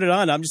when you put it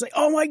on, I'm just like,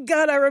 oh my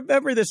God, I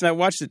remember this. And I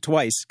watched it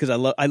twice because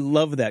I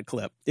love that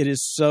clip. It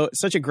is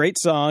such a great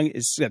song.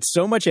 It's got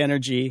so much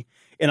energy,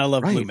 and I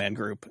love Blue Man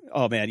Group.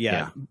 Oh man,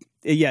 yeah.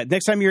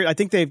 Next time I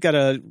think they've got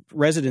a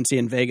residency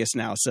in Vegas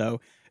now.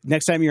 So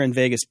next time you're in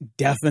Vegas,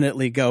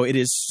 definitely go. It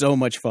is so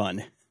much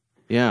fun.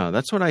 Yeah,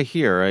 that's what I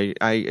hear.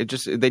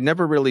 They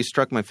never really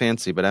struck my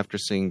fancy, but after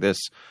seeing this,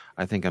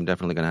 I think I'm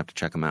definitely going to have to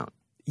check them out.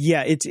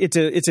 Yeah,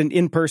 it's an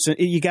in-person.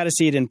 You got to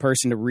see it in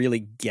person to really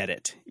get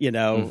it,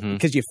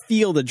 because you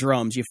feel the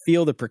drums, you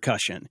feel the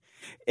percussion.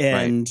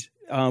 And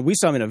we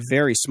saw them in a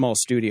very small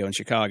studio in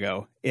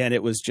Chicago, and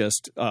it was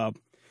just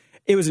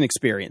it was an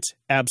experience,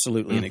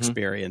 absolutely an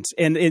experience.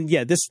 And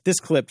this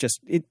clip just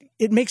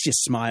it makes you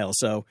smile.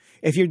 So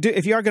if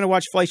you are going to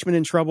watch Fleischman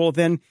in Trouble,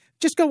 then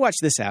just go watch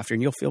this after,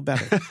 and you'll feel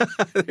better.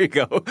 There you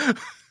go.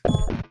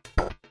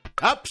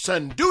 Ups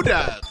and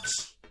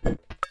doodads.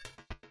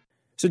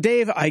 So,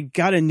 Dave, I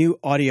got a new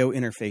audio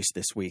interface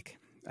this week.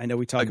 I know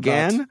we talk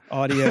about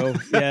audio.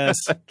 Yes.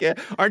 Again?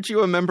 Aren't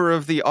you a member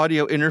of the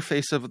Audio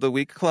Interface of the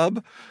Week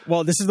Club?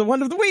 Well, this is the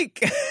one of the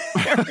week.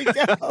 There we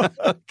go.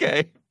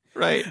 Okay.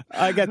 Right.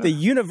 I got the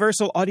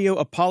Universal Audio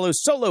Apollo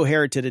Solo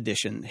Heritage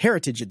Edition.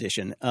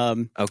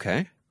 Okay.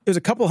 It was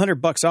a couple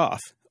 $100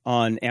 off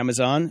on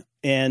Amazon,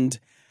 and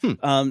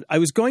I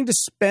was going to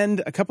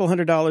spend a couple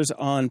 $100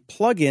 on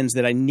plugins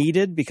that I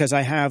needed because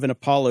I have an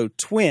Apollo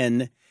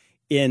Twin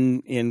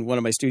in one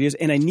of my studios,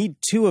 and I need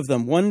 2 of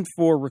them, one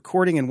for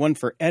recording and one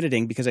for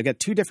editing, because I got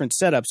 2 different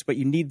setups, but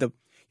you need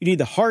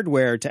the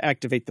hardware to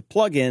activate the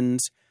plugins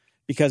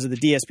because of the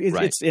DSP.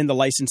 Right. It's in the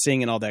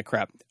licensing and all that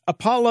crap.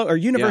 Apollo or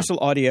Universal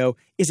Audio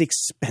is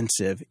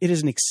expensive. It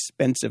is an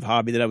expensive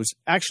hobby that I was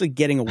actually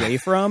getting away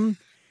from.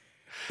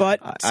 But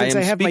since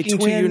I have my twin,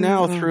 speaking to you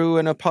now through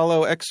an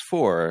Apollo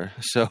X4,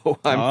 so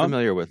I'm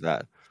familiar with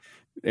that.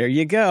 There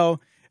you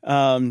go.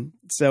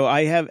 So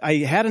I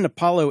had an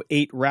Apollo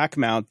 8 rack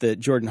mount that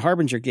Jordan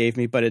Harbinger gave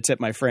me, but it's at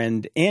my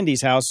friend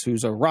Andy's house,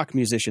 who's a rock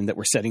musician that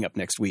we're setting up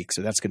next week.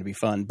 So that's going to be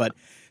fun. But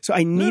so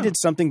I needed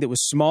something that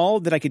was small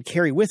that I could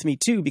carry with me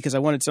too, because I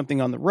wanted something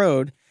on the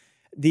road.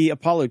 The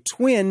Apollo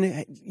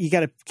Twin, you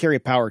got to carry a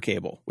power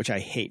cable, which I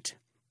hate.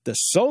 The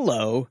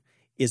Solo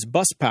is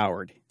bus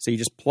powered. So you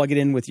just plug it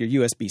in with your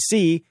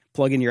USB-C,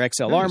 plug in your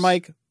XLR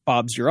mic,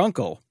 Bob's your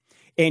uncle,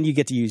 and you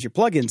get to use your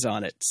plugins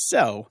on it.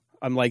 So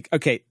I'm like,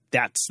 okay,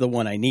 that's the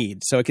one I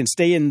need. So I can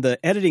stay in the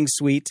editing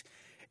suite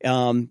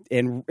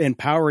and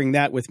powering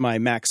that with my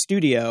Mac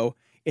Studio.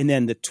 And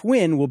then the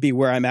Twin will be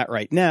where I'm at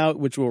right now,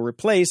 which will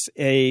replace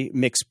a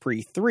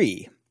MixPre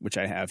 3, which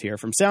I have here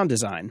from Sound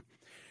Design.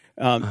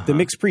 The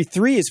MixPre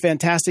 3 is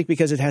fantastic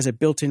because it has a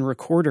built-in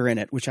recorder in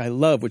it, which I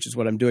love, which is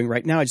what I'm doing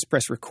right now. I just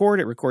press record.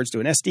 It records to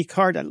an SD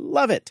card. I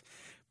love it.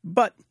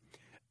 But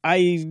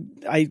I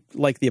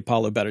like the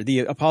Apollo better. The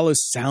Apollos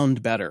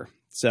sound better.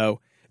 So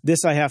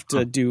this I have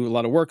to do a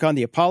lot of work on.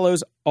 The Apollos,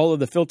 all of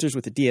the filters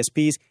with the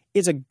DSPs,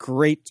 is a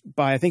great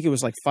buy. I think it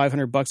was like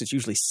 $500. It's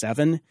usually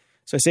 $700.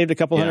 So I saved a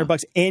couple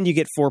 $100, and you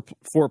get four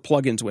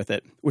plugins with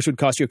it, which would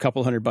cost you a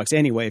couple $100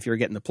 anyway if you were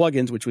getting the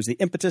plugins, which was the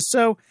impetus.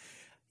 So,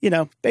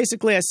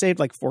 basically I saved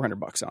like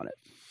 $400 on it.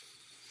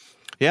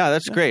 Yeah,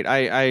 that's great.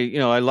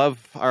 I love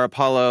our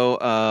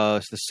Apollo.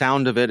 The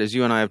sound of it, as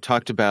you and I have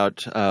talked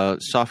about,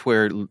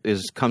 software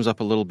comes up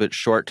a little bit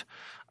short,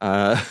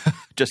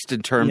 just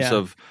in terms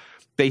of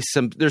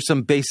there's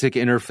some basic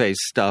interface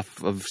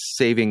stuff of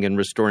saving and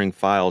restoring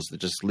files that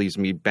just leaves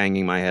me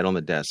banging my head on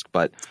the desk.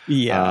 But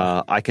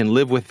I can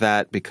live with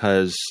that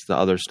because the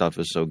other stuff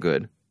is so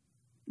good.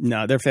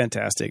 No, they're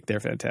fantastic. They're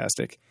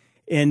fantastic.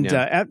 And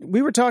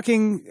we were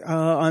talking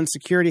on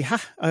security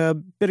a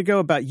bit ago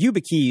about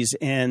YubiKeys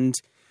and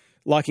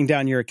locking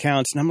down your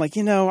accounts. And I'm like,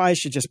 I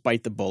should just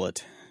bite the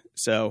bullet.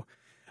 So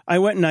I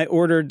went and I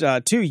ordered 2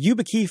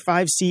 YubiKey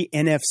 5C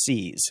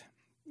NFCs.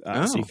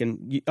 So you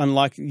can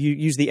unlock, you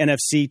use the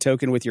NFC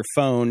token with your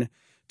phone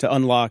to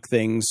unlock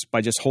things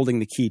by just holding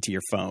the key to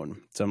your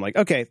phone. So I'm like,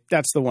 okay,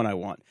 that's the one I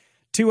want.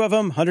 2 of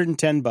them,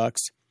 $110.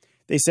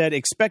 They said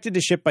expected to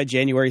ship by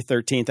January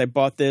 13th. I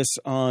bought this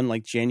on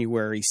like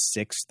January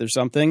 6th or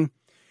something.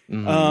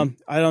 Mm-hmm.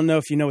 I don't know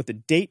if you know what the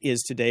date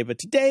is today, but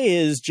today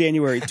is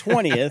January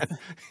 20th.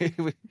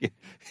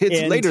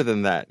 It's later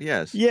than that.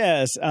 Yes.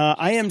 Yes.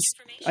 I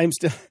am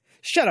still.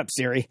 Shut up,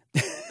 Siri.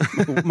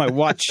 My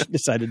watch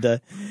decided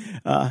to.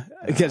 I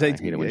hate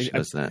it when she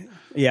does that.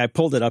 Yeah, I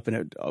pulled it up and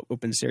it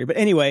opened Siri. But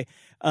anyway,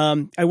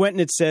 I went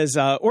and it says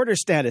order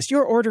status.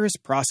 Your order is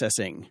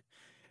processing.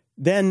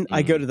 Then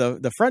I go to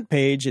the front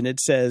page and it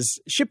says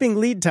shipping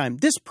lead time.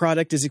 This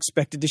product is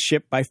expected to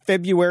ship by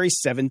February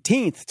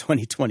 17th,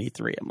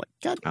 2023. I'm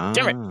like, God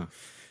damn it.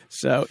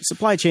 So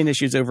supply chain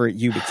issues over at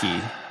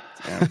YubiKey.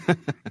 Yeah.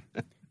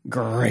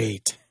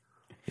 Great.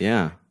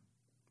 Yeah.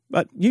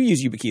 But you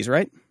use YubiKeys,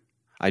 right?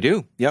 I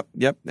do. Yep.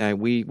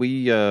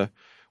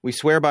 We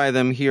swear by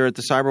them here at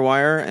the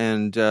Cyberwire,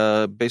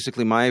 and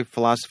basically my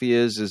philosophy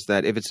is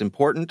that if it's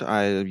important,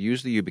 I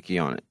use the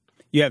YubiKey on it.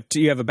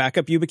 You have a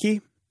backup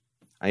YubiKey?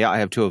 Yeah, I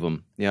have 2 of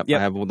them. Yep. I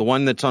have the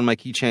one that's on my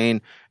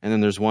keychain, and then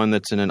there's one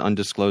that's in an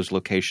undisclosed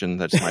location.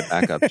 That's my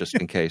backup, just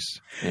in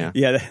case.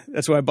 Yeah,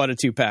 that's why I bought a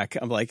 2-pack.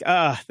 I'm like,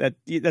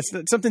 that's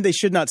something they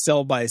should not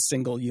sell by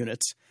single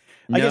units.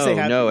 I guess they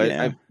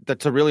have,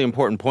 that's a really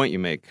important point you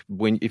make.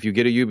 If you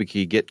get a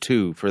YubiKey, get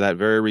 2 for that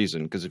very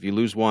reason. Because if you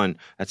lose one,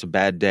 that's a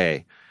bad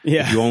day.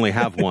 Yeah. If you only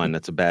have one,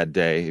 that's a bad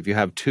day. If you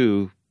have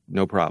 2,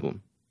 no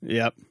problem.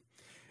 Yep.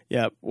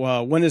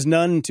 Well, 1 is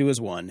none, 2 is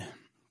 1.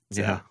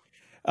 So. Yeah.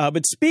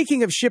 But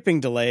speaking of shipping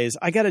delays,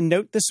 I got a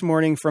note this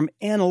morning from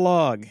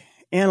Analog.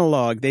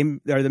 Analog, they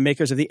are the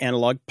makers of the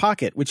Analog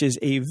Pocket, which is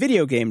a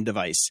video game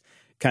device.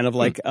 Kind of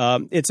like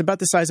it's about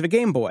the size of a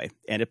Game Boy,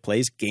 and it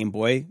plays Game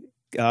Boy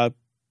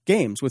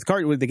games with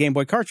the Game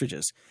Boy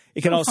cartridges.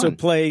 It can also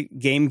play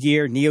Game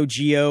Gear, Neo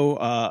Geo,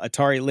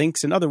 Atari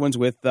Lynx, and other ones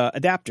with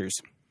adapters.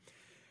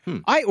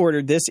 I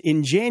ordered this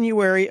in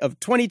January of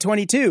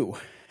 2022,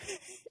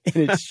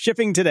 and it's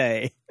shipping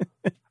today.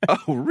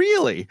 Oh,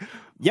 really?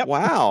 Yep.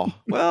 Wow.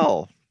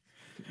 Well,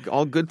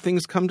 all good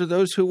things come to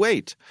those who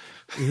wait.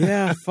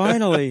 Yeah,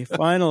 finally.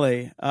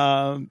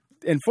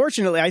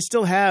 Unfortunately, I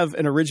still have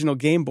an original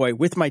Game Boy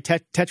with my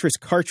Tetris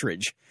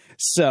cartridge.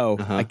 So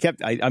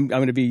I'm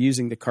going to be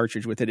using the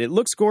cartridge with it. It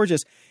looks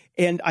gorgeous.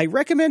 And I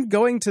recommend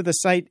going to the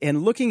site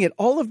and looking at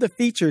all of the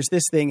features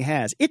this thing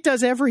has. It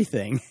does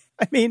everything.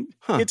 I mean,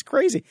 It's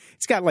crazy.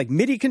 It's got like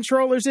MIDI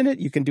controllers in it.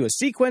 You can do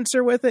a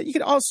sequencer with it. You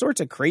can all sorts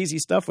of crazy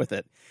stuff with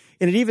it.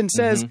 And it even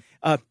says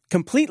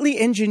completely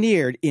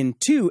engineered in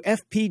 2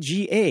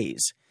 FPGAs.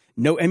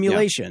 No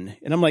emulation. Yeah.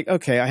 And I'm like,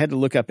 okay, I had to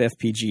look up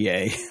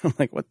FPGA. I'm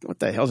like, what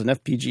the hell's an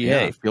FPGA?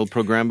 Yeah, field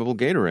programmable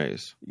gate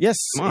arrays. Yes,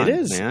 it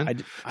is.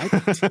 Man.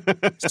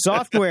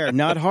 Software,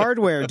 not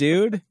hardware,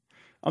 dude.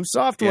 I'm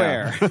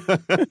software.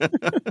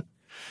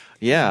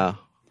 Yeah.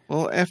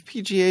 Well,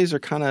 FPGAs are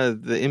kind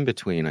of the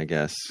in-between, I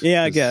guess.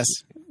 Yeah, I guess.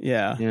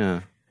 Yeah.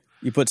 Yeah.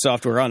 You put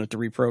software on it to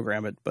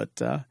reprogram it, but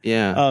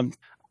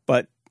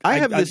but I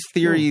have this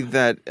theory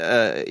that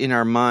in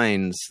our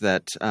minds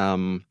that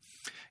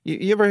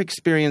you ever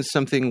experience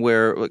something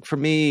where, like for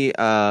me,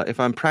 if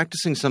I'm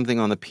practicing something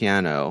on the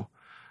piano,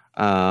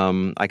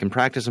 I can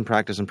practice and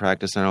practice and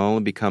practice, and I'll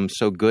only become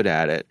so good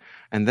at it.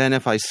 And then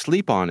if I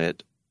sleep on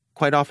it,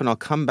 quite often I'll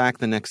come back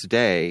the next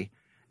day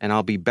and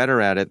I'll be better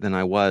at it than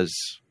I was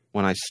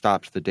when I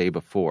stopped the day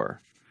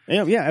before.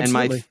 Yeah,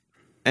 absolutely.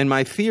 And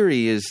my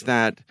theory is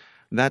that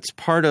that's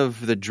part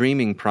of the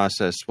dreaming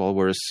process while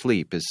we're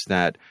asleep, is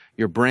that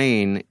your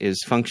brain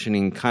is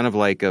functioning kind of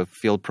like a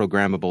field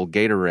programmable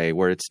gate array,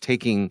 where it's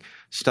taking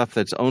stuff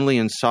that's only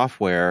in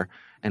software,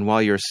 and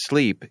while you're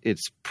asleep,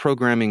 it's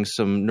programming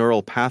some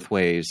neural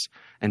pathways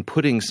and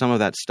putting some of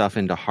that stuff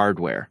into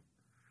hardware.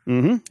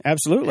 Mm-hmm.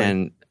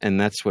 Absolutely. And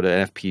that's what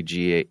an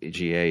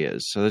FPGA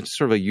is. So it's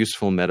sort of a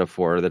useful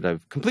metaphor that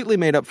I've completely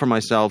made up for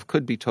myself.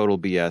 Could be total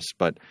BS,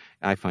 but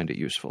I find it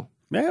useful.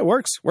 Yeah, it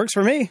works. Works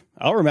for me.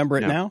 I'll remember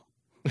it now.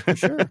 For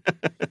sure.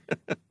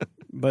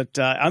 But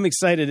I'm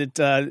excited.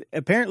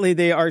 Apparently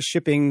they are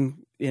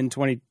shipping in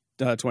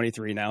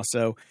 2023 now.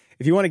 So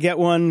if you want to get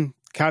one,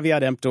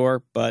 caveat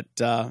emptor, but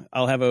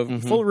I'll have a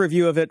full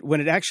review of it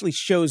when it actually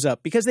shows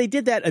up, because they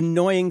did that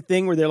annoying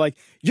thing where they're like,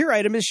 your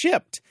item is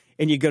shipped.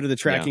 And you go to the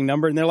tracking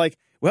number and they're like,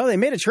 well, they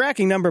made a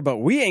tracking number, but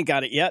we ain't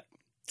got it yet.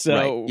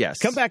 So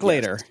come back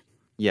later.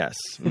 Yes.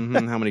 How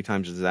many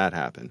times does that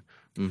happen?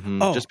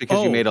 Mm-hmm. Just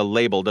because you made a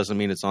label doesn't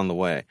mean it's on the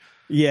way.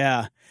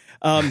 Yeah.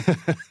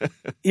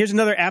 Here's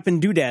another app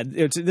and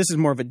doodad. This is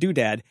more of a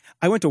doodad.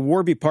 I went to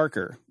Warby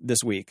Parker this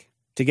week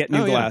to get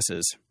new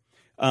glasses.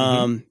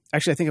 Actually,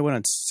 I think I went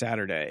on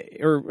Saturday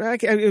or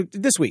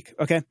this week.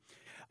 Okay.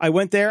 I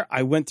went there.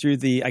 I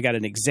got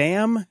an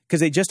exam because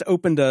they just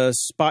opened a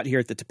spot here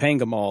at the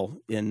Topanga Mall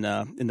in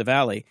the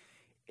Valley.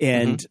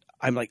 And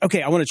I'm like,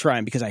 okay, I want to try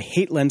them because I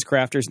hate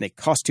LensCrafters and they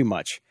cost too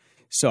much.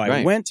 So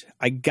I went,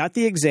 I got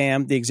the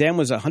exam. The exam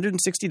was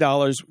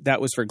 $160.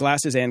 That was for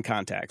glasses and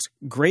contacts.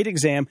 Great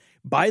exam.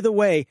 By the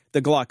way,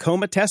 the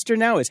glaucoma tester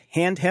now is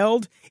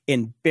handheld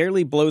and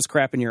barely blows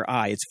crap in your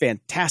eye. It's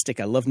fantastic.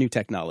 I love new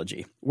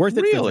technology. Worth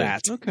it for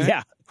that. Okay.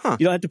 Yeah. Huh.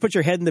 You don't have to put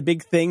your head in the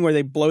big thing where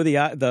they blow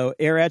the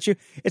air at you.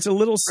 It's a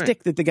little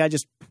stick that the guy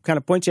just kind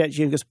of points at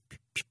you and goes,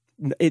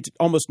 it's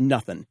almost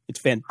nothing. It's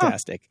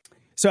fantastic. Huh.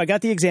 So I got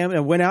the exam and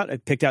I went out. I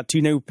picked out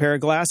 2 new pair of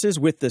glasses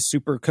with the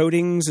super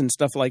coatings and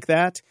stuff like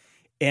that.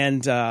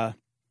 And got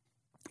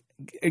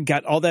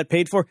all that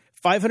paid for.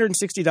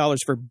 $560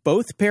 for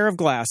both pair of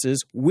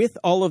glasses with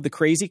all of the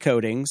crazy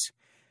coatings.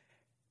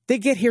 They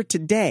get here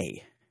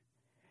today.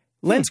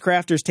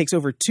 LensCrafters takes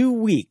over 2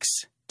 weeks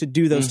to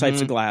do those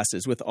types of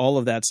glasses with all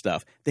of that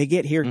stuff. They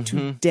get here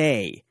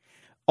today.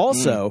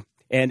 Also,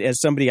 and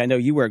as somebody, I know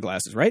you wear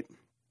glasses, right?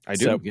 I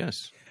do,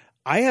 yes.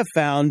 I have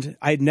found,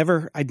 I'd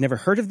never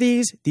heard of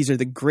these. These are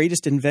the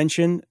greatest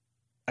invention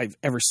I've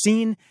ever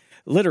seen.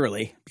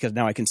 Literally, because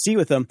now I can see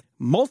with them,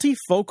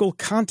 multifocal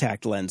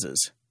contact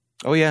lenses.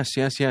 Oh, yes.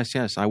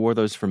 I wore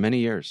those for many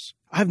years.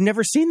 I've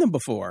never seen them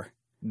before.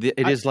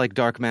 It is like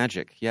dark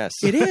magic, yes.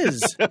 It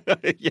is.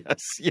 Yes.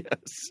 Yeah.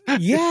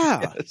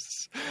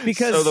 Yes.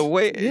 Because, so the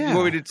way, you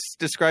want me to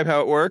describe how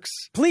it works?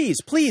 Please,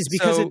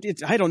 because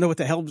I don't know what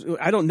the hell,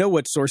 I don't know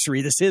what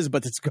sorcery this is,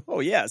 but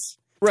yes.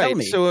 Right. Tell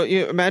me. So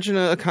you imagine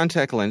a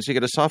contact lens. You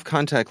get a soft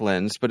contact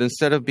lens, but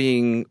instead of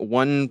being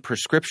one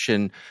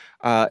prescription,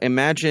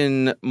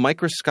 imagine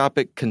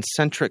microscopic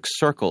concentric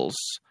circles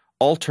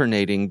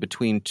alternating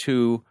between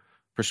 2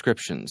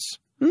 prescriptions.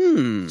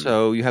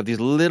 So you have these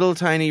little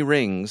tiny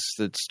rings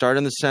that start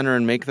in the center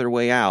and make their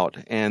way out,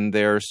 and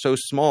they're so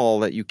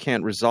small that you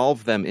can't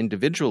resolve them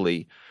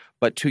individually.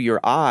 But to your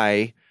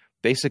eye,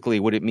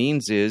 basically what it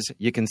means is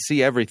you can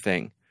see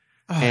everything.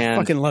 Oh, I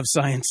fucking love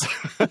science.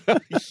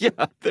 Yeah,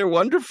 they're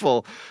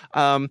wonderful.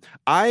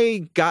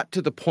 I got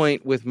to the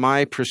point with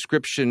my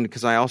prescription,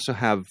 because I also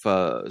have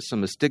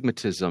some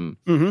astigmatism.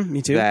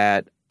 Me too.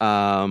 That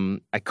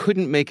I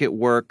couldn't make it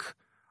work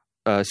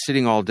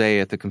sitting all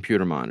day at the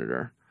computer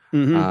monitor.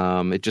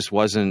 It just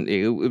wasn't.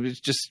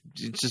 It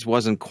just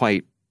wasn't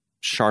quite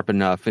sharp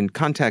enough, and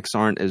contacts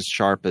aren't as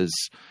sharp as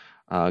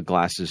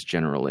glasses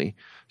generally.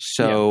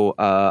 So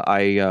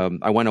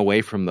I went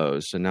away from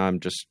those, and now I'm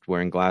just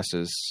wearing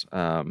glasses.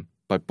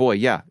 But boy,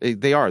 yeah,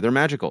 they're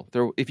magical.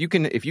 If you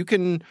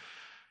can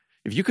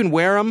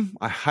wear them,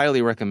 I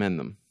highly recommend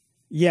them.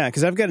 Yeah,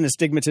 because I've got an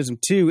astigmatism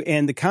too,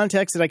 and the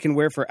contacts that I can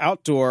wear for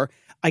outdoor,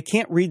 I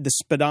can't read the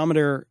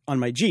speedometer on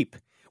my Jeep,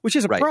 which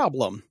is a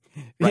problem.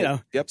 Right. You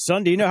know,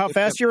 son, do you know how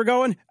fast you were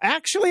going?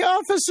 Actually,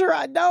 officer,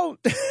 I don't.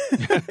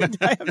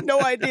 I have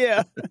no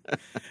idea.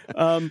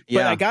 But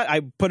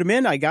I put them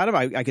in. I got them.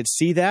 I could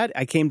see that.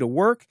 I came to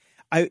work.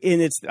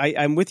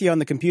 I'm with you on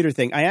the computer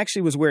thing. I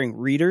actually was wearing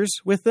readers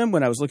with them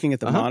when I was looking at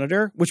the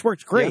monitor, which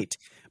worked great.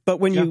 Yeah. But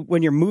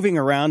when you're moving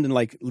around and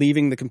like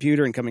leaving the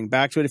computer and coming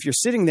back to it, if you're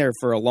sitting there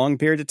for a long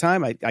period of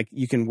time,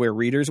 you can wear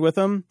readers with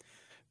them.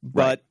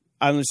 But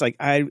I'm just like,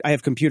 I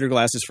have computer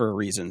glasses for a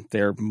reason.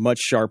 They're much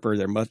sharper.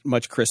 They're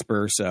much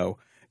crisper. So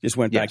just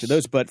went back to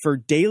those. But for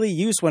daily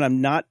use, when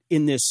I'm not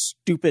in this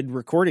stupid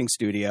recording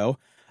studio,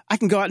 I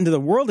can go out into the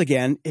world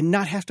again and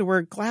not have to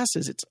wear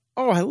glasses.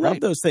 I love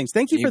those things.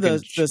 Thank you for the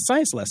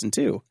science lesson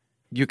too.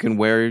 You can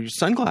wear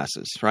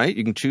sunglasses, right?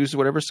 You can choose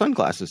whatever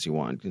sunglasses you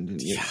want.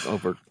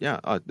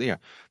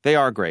 They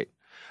are great.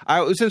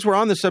 Since we're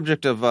on the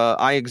subject of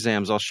eye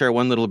exams, I'll share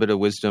one little bit of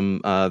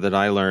wisdom that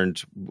I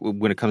learned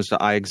when it comes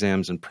to eye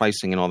exams and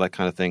pricing and all that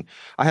kind of thing.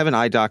 I have an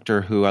eye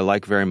doctor who I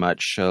like very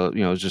much.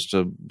 Just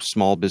a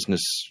small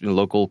business,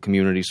 local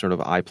community sort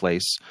of eye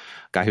place.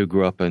 Guy who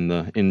grew up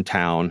in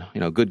town.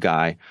 Good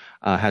guy.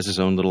 Has his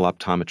own little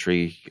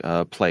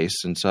optometry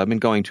place, and so I've been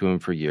going to him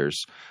for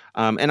years.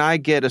 And I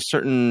get a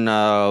certain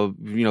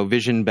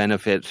vision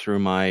benefit through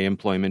my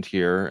employment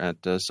here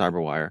at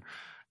CyberWire.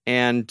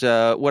 And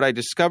what I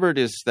discovered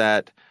is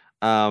that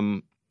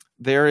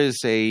there is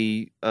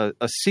a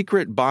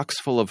secret box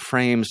full of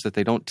frames that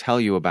they don't tell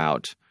you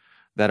about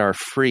that are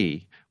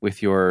free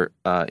with your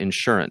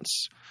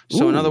insurance.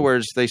 So in other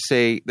words, they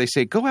say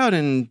go out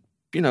and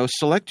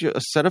select a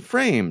set of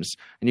frames,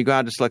 and you go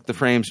out to select the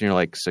frames, and you're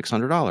like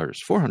 $600,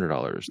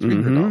 $400,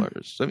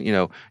 $300.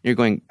 So, you're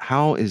going,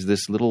 how is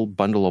this little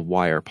bundle of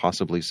wire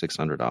possibly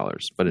 $600?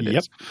 But it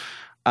is.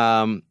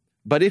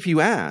 But if you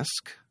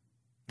ask,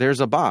 there's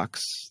a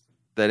box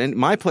that in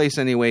my place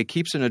anyway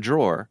keeps in a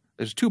drawer.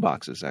 There's 2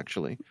 boxes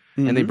actually,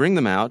 and they bring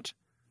them out,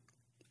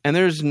 and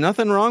there's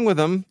nothing wrong with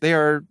them.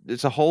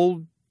 It's a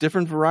whole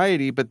different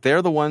variety, but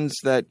they're the ones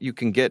that you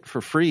can get for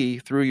free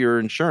through your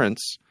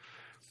insurance.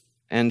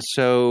 And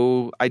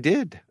so I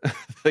did.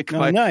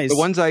 Nice. The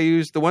ones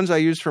I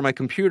use for my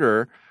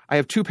computer, I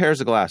have 2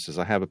 pairs of glasses.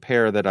 I have a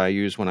pair that I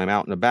use when I'm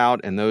out and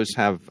about, and those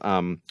have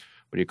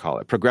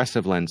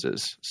progressive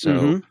lenses.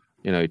 So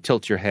you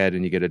tilt your head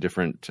and you get a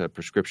different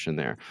prescription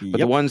there. But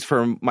the ones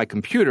for my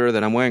computer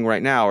that I'm wearing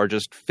right now are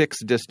just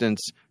fixed distance,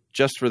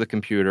 just for the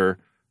computer.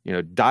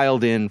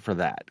 Dialed in for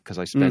that because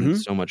I spend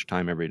so much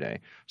time every day.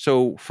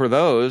 So for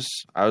those,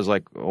 I was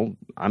like, oh,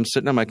 I'm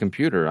sitting on my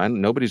computer.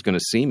 Nobody's going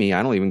to see me.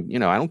 I don't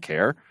even, I don't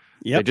care.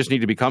 I just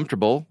need to be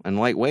comfortable and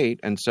lightweight.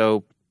 And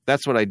so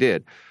that's what I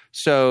did.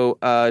 So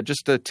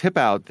just a tip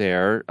out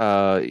there,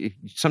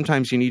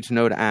 sometimes you need to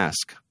know to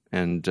ask.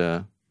 And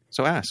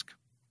so ask.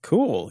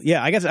 Cool.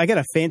 Yeah, I got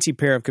a fancy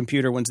pair of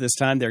computer ones this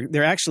time.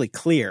 They're actually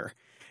clear.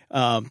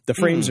 The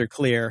frames are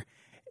clear.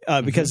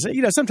 Because,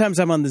 sometimes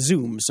I'm on the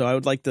Zoom, so I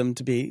would like them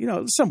to be,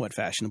 somewhat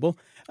fashionable.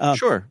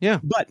 Sure, yeah.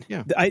 But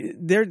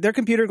they're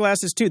computer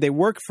glasses, too. They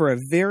work for a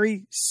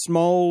very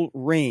small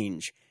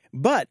range.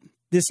 But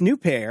this new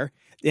pair,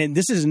 and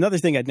this is another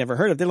thing I'd never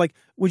heard of, they're like,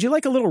 would you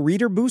like a little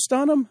reader boost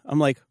on them? I'm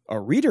like, a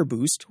reader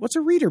boost? What's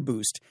a reader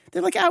boost?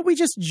 They're like, we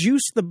just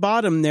juice the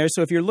bottom there,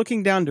 so if you're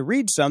looking down to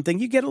read something,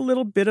 you get a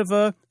little bit of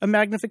a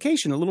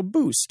magnification, a little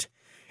boost.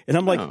 And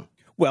I'm like...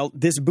 Well,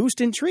 this boost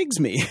intrigues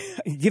me.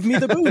 Give me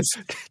the boost.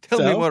 Tell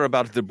me more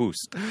about the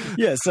boost.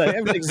 Yes,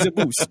 everything's a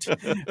boost.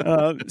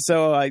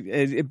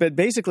 But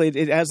basically,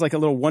 it has like a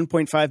little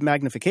 1.5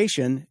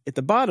 magnification at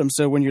the bottom.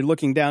 So when you're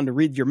looking down to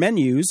read your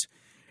menus,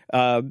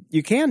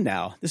 you can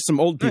now. This is some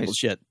old people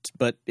shit,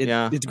 but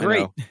it's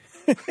great.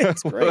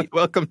 It's great.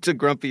 Welcome to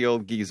Grumpy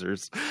Old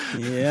Geezers.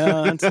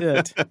 Yeah, that's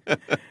it.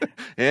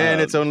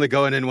 And it's only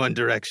going in one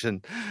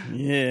direction.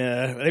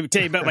 Yeah. Let me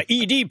tell you about my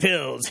ED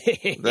pills.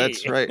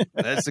 That's right.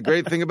 That's the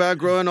great thing about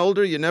growing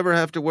older. You never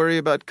have to worry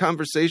about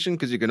conversation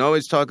because you can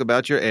always talk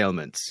about your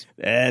ailments.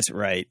 That's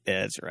right.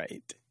 That's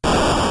right.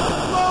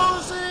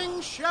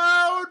 Closing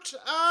shout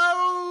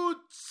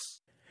outs.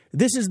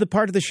 This is the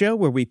part of the show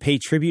where we pay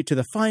tribute to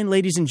the fine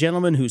ladies and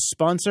gentlemen who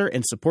sponsor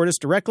and support us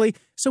directly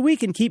so we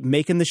can keep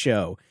making the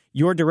show.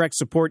 Your direct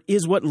support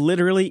is what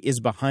literally is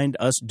behind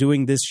us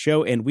doing this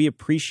show, and we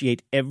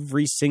appreciate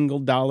every single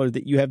dollar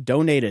that you have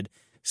donated.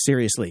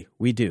 Seriously,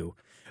 we do.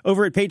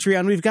 Over at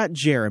Patreon, we've got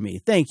Jeremy.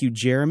 Thank you,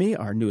 Jeremy,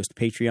 our newest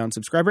Patreon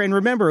subscriber. And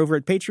remember, over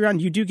at Patreon,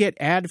 you do get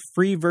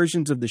ad-free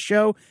versions of the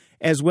show,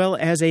 as well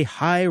as a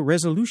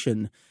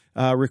high-resolution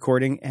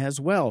recording as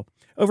well.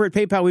 Over at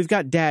PayPal, we've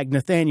got Dag,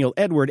 Nathaniel,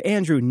 Edward,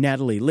 Andrew,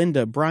 Natalie,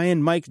 Linda,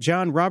 Brian, Mike,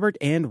 John, Robert,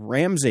 and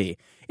Ramsey.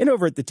 And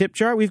over at the tip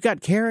jar, we've got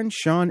Karen,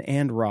 Sean,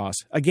 and Ross.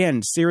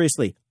 Again,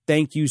 seriously,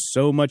 thank you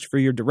so much for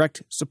your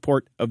direct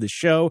support of the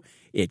show.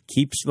 It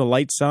keeps the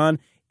lights on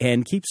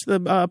and keeps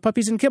the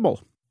puppies in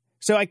kibble.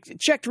 So I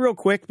checked real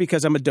quick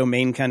because I'm a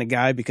domain kind of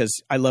guy because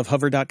I love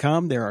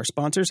hover.com. They're our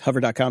sponsors,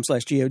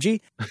 hover.com/GOG.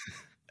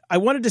 I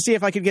wanted to see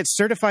if I could get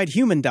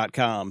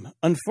certifiedhuman.com.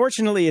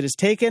 Unfortunately, it is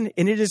taken,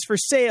 and it is for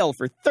sale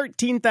for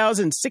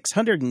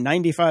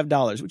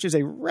 $13,695, which is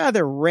a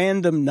rather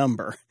random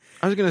number.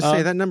 I was going to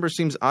say, that number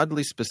seems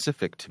oddly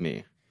specific to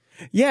me.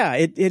 Yeah,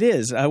 it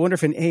is. I wonder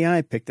if an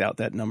AI picked out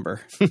that number.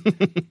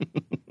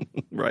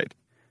 Right.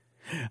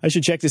 I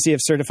should check to see if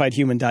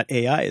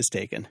certifiedhuman.ai is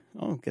taken.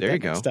 Oh, get there that you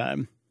go. Next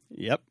time.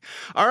 Yep.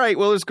 All right.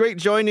 Well, it's great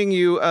joining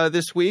you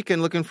this week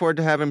and looking forward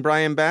to having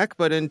Brian back.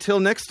 But until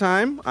next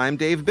time, I'm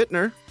Dave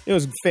Bittner. It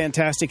was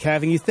fantastic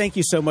having you. Thank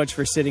you so much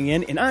for sitting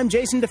in. And I'm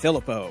Jason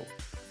DeFilippo.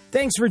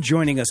 Thanks for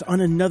joining us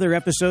on another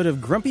episode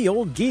of Grumpy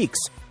Old Geeks.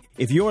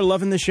 If you're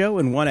loving the show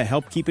and want to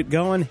help keep it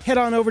going, head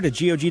on over to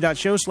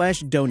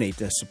gog.show/donate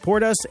to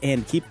support us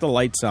and keep the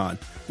lights on.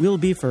 We'll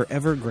be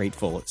forever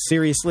grateful.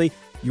 Seriously,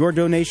 your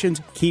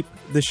donations keep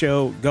the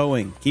show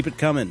going. Keep it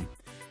coming.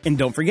 And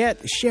don't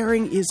forget,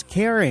 sharing is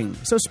caring.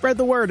 So spread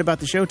the word about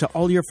the show to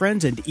all your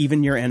friends and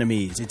even your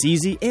enemies. It's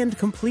easy and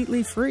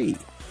completely free.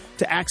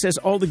 To access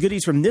all the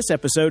goodies from this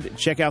episode,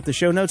 check out the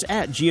show notes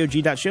at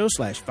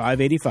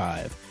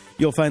gog.show/585.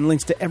 You'll find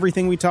links to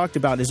everything we talked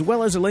about, as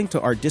well as a link to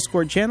our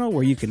Discord channel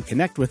where you can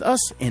connect with us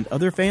and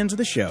other fans of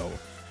the show.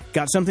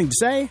 Got something to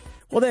say?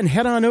 Well, then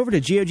head on over to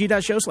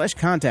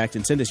gog.show/contact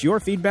and send us your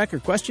feedback or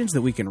questions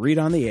that we can read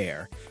on the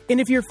air. And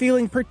if you're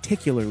feeling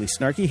particularly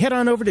snarky, head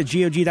on over to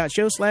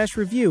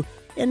gog.show/review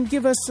and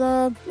give us,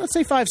 let's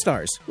say 5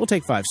 stars. We'll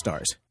take 5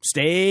 stars.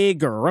 Stay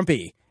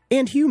grumpy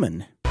and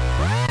human.